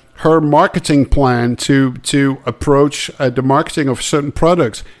her marketing plan to approach the marketing of certain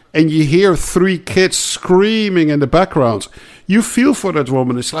products, and you hear 3 kids screaming in the background, you feel for that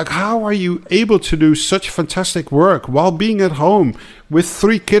woman. It's like, how are you able to do such fantastic work while being at home with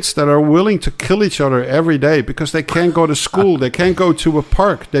 3 kids that are willing to kill each other every day because they can't go to school, they can't go to a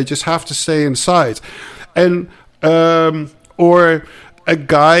park, they just have to stay inside? And or a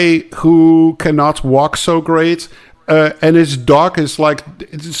guy who cannot walk so great, and his dog is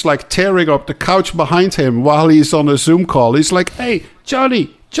like tearing up the couch behind him while he's on a Zoom call. He's like, "Hey, Johnny,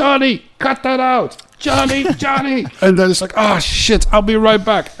 cut that out, Johnny." And then it's like, "Oh shit, I'll be right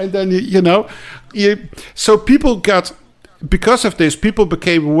back." And then so people got, because of this, people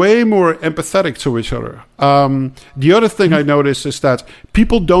became way more empathetic to each other. The other thing I noticed is that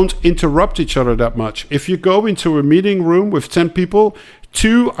people don't interrupt each other that much. If you go into a meeting room with 10 people,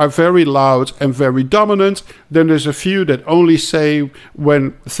 2 are very loud and very dominant. Then there's a few that only say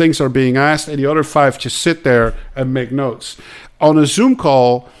when things are being asked, and the other 5 just sit there and make notes. On a Zoom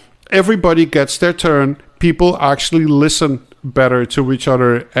call, everybody gets their turn. People actually listen better to each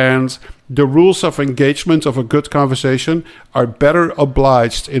other, and the rules of engagement of a good conversation are better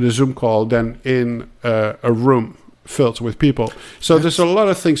obliged in a Zoom call than in a room filled with people. So there's a lot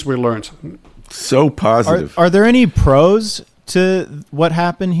of things we learned. So positive. Are there any pros to what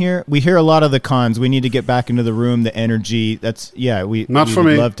happened here? We hear a lot of the cons. We need to get back into the room, the energy. We would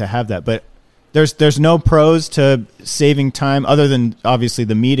love to have that, but there's no pros to saving time other than obviously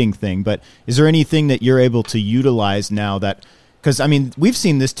the meeting thing. But is there anything that you're able to utilize now that, because I mean, we've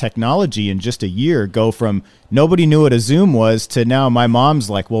seen this technology in just a year go from nobody knew what a Zoom was to now my mom's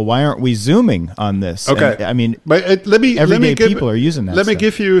like, well, why aren't we Zooming on this? Okay. And, I mean, but people are using that. Let me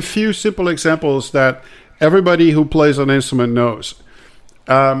give you a few simple examples that everybody who plays an instrument knows.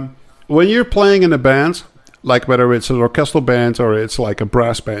 When you're playing in a band, like whether it's an orchestral band or it's like a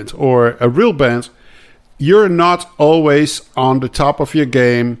brass band or a real band, you're not always on the top of your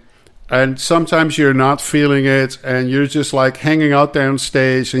game. And sometimes you're not feeling it, and you're just like hanging out there on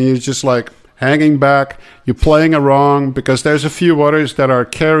stage, and you're just like hanging back. You're playing along because there's a few others that are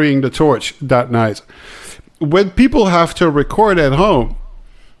carrying the torch that night. When people have to record at home,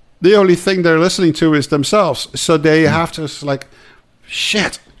 the only thing they're listening to is themselves. So they have to like,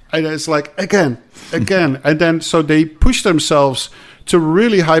 shit. And it's like, again. And then so they push themselves to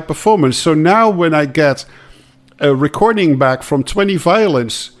really high performance. So now when I get a recording back from 20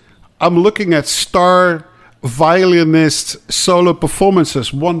 violins, I'm looking at star violinist solo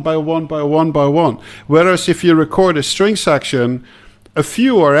performances one by one by one by one. Whereas if you record a string section, a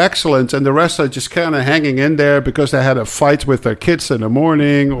few are excellent and the rest are just kind of hanging in there because they had a fight with their kids in the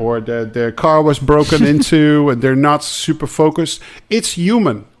morning, or their car was broken into and they're not super focused. It's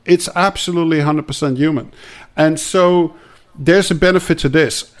human. It's absolutely 100% human. And so there's a benefit to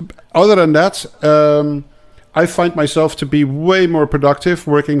this. Other than that, I find myself to be way more productive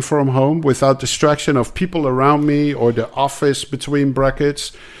working from home without distraction of people around me or the office between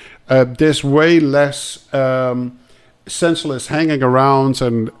brackets. There's way less senseless hanging around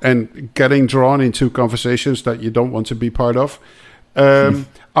and getting drawn into conversations that you don't want to be part of.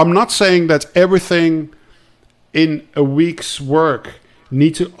 I'm not saying that everything in a week's work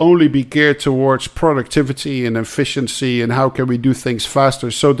need to only be geared towards productivity and efficiency and how can we do things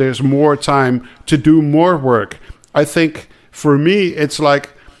faster so there's more time to do more work. I think for me, it's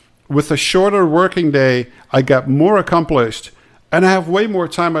like with a shorter working day, I get more accomplished and I have way more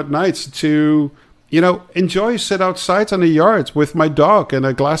time at night to, enjoy, sit outside in the yard with my dog and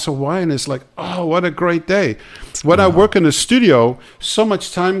a glass of wine. It's like, oh, what a great day. When I work in a studio, so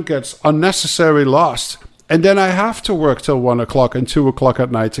much time gets unnecessarily lost. And then I have to work till 1 o'clock and 2 o'clock at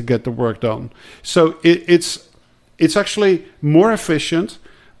night to get the work done. So it's actually more efficient,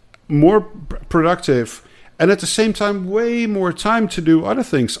 more productive, and at the same time, way more time to do other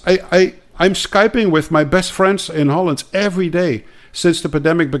things. I'm Skyping with my best friends in Holland every day since the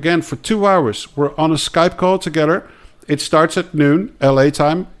pandemic began for 2 hours. We're on a Skype call together. It starts at noon, LA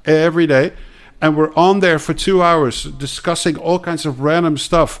time, every day. And we're on there for 2 hours discussing all kinds of random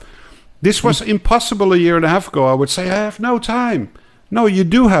stuff. This was impossible a year and a half ago. I would say, I have no time. No, you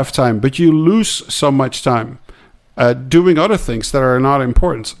do have time, but you lose so much time doing other things that are not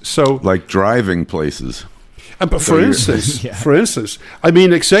important. So, like driving places. But for instance, I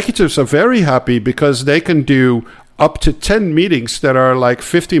mean, executives are very happy because they can do up to 10 meetings that are like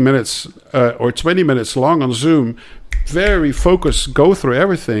 50 minutes or 20 minutes long on Zoom. Very focused, go through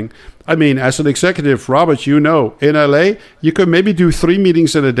everything. I mean, as an executive, Robert, in LA, you could maybe do 3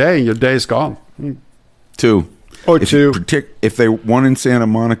 meetings in a day and your day is gone. 2. Or if 2. If they one in Santa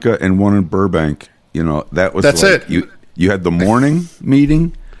Monica and one in Burbank, that's it. You had the morning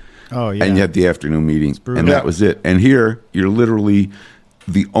meeting, and you had the afternoon meeting, and that was it. And here, you're literally,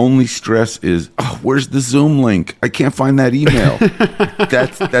 the only stress is, where's the Zoom link? I can't find that email.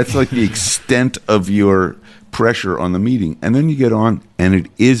 That's like the extent of your pressure on the meeting, and then you get on and it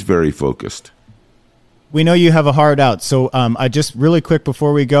is very focused. We know you have a hard out, so I just really quick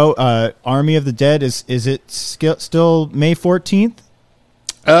before we go, Army of the Dead, is it still May 14th?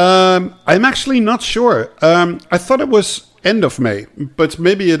 I'm actually not sure. I thought it was end of May, but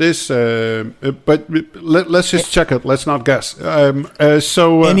maybe it is, but let's just check it. Let's not guess.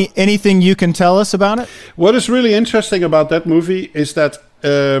 Anything you can tell us about it? What is really interesting about that movie is that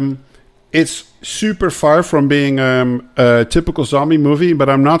it's super far from being a typical zombie movie, but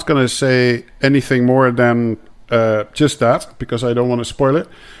I'm not going to say anything more than just that because I don't want to spoil it.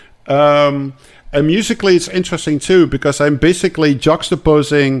 And musically, it's interesting too because I'm basically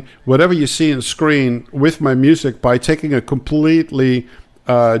juxtaposing whatever you see on screen with my music by taking a completely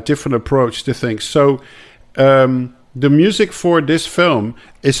different approach to things. So the music for this film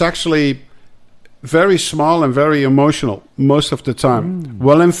is actually very small and very emotional most of the time.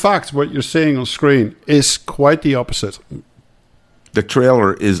 Well, in fact, what you're seeing on screen is quite the opposite. The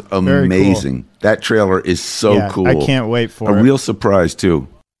trailer is amazing. Cool. That trailer is so cool. I can't wait for it. A real surprise, too.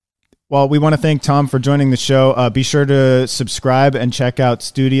 Well, we want to thank Tom for joining the show. Be sure to subscribe and check out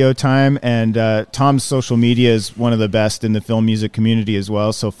Studio Time. And Tom's social media is one of the best in the film music community as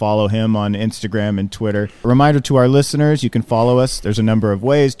well, so follow him on Instagram and Twitter. A reminder to our listeners, you can follow us. There's a number of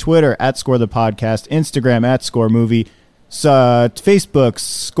ways. Twitter, @ScoreThePodcast. Instagram, @ScoreMovie. Facebook,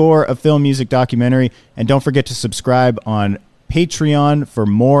 Score a Film Music Documentary. And don't forget to subscribe on Patreon for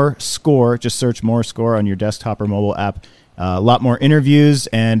more Score. Just search More Score on your desktop or mobile app. A lot more interviews,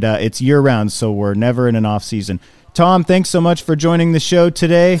 and it's year-round, so we're never in an off-season. Tom, thanks so much for joining the show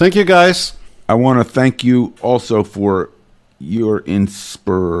today. Thank you, guys. I want to thank you also for your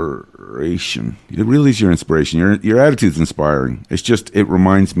inspiration. It really is your inspiration. Your attitude's inspiring. It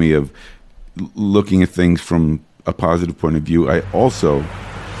reminds me of looking at things from a positive point of view. I also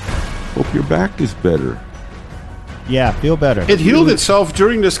hope your back is better. Yeah, feel better. It healed itself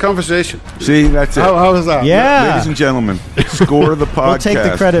during this conversation. See, that's it. How was that? Yeah. Ladies and gentlemen, Score the Podcast we'll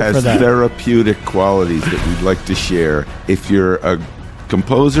take the credit has for that. Therapeutic qualities that we'd like to share. If you're a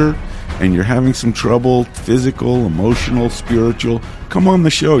composer and you're having some trouble, physical, emotional, spiritual, come on the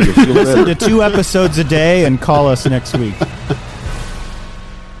show. You'll feel better. Listen to 2 episodes a day and call us next week.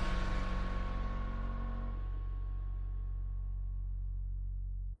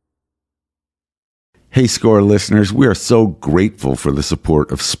 Hey, Score listeners, we are so grateful for the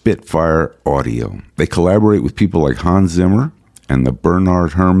support of Spitfire Audio. They collaborate with people like Hans Zimmer and the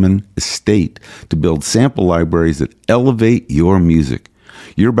Bernard Herrmann Estate to build sample libraries that elevate your music.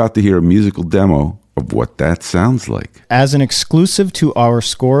 You're about to hear a musical demo of what that sounds like. As an exclusive to our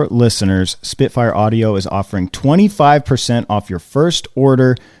Score listeners, Spitfire Audio is offering 25% off your first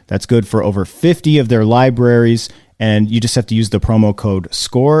order. That's good for over 50 of their libraries. And you just have to use the promo code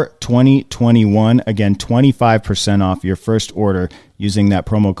SCORE2021. Again, 25% off your first order using that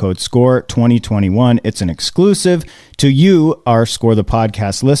promo code SCORE2021. It's an exclusive to you, our Score the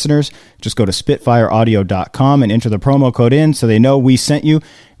Podcast listeners. Just go to spitfireaudio.com and enter the promo code in so they know we sent you.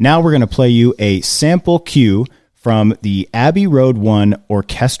 Now we're going to play you a sample cue from the Abbey Road 1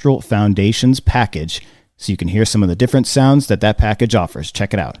 Orchestral Foundations package so you can hear some of the different sounds that package offers.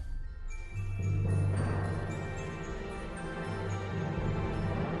 Check it out.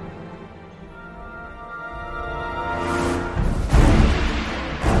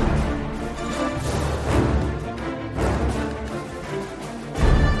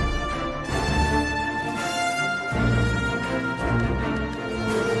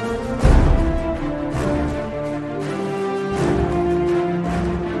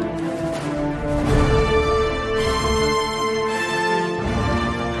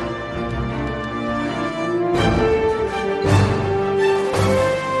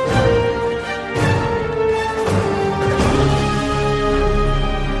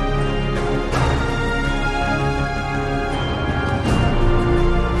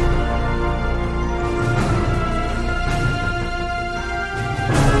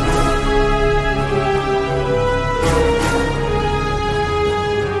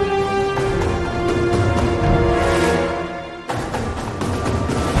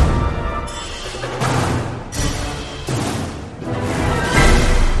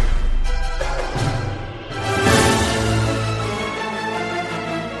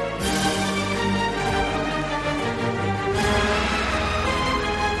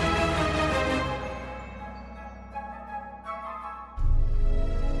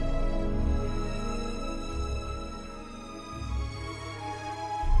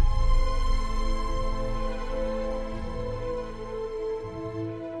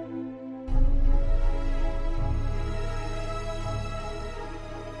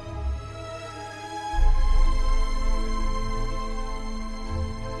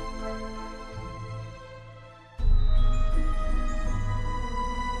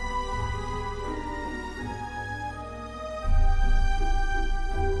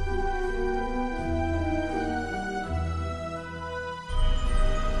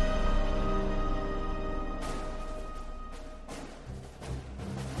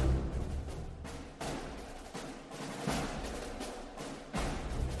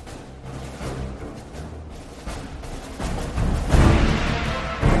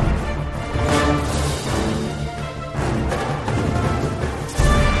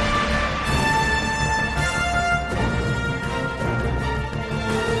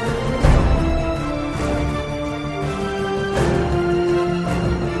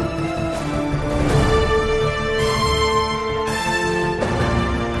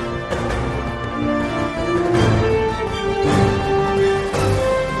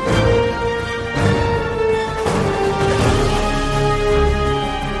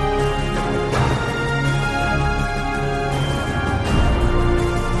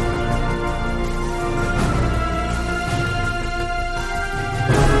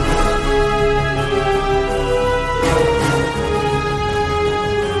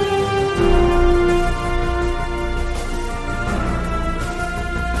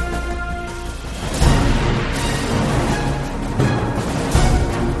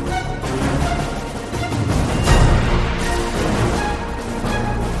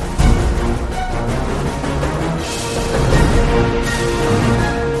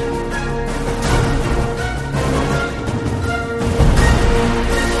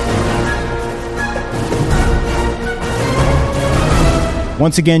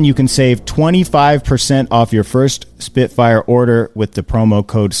 Once again, you can save 25% off your first Spitfire order with the promo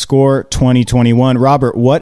code SCORE2021. Robert, what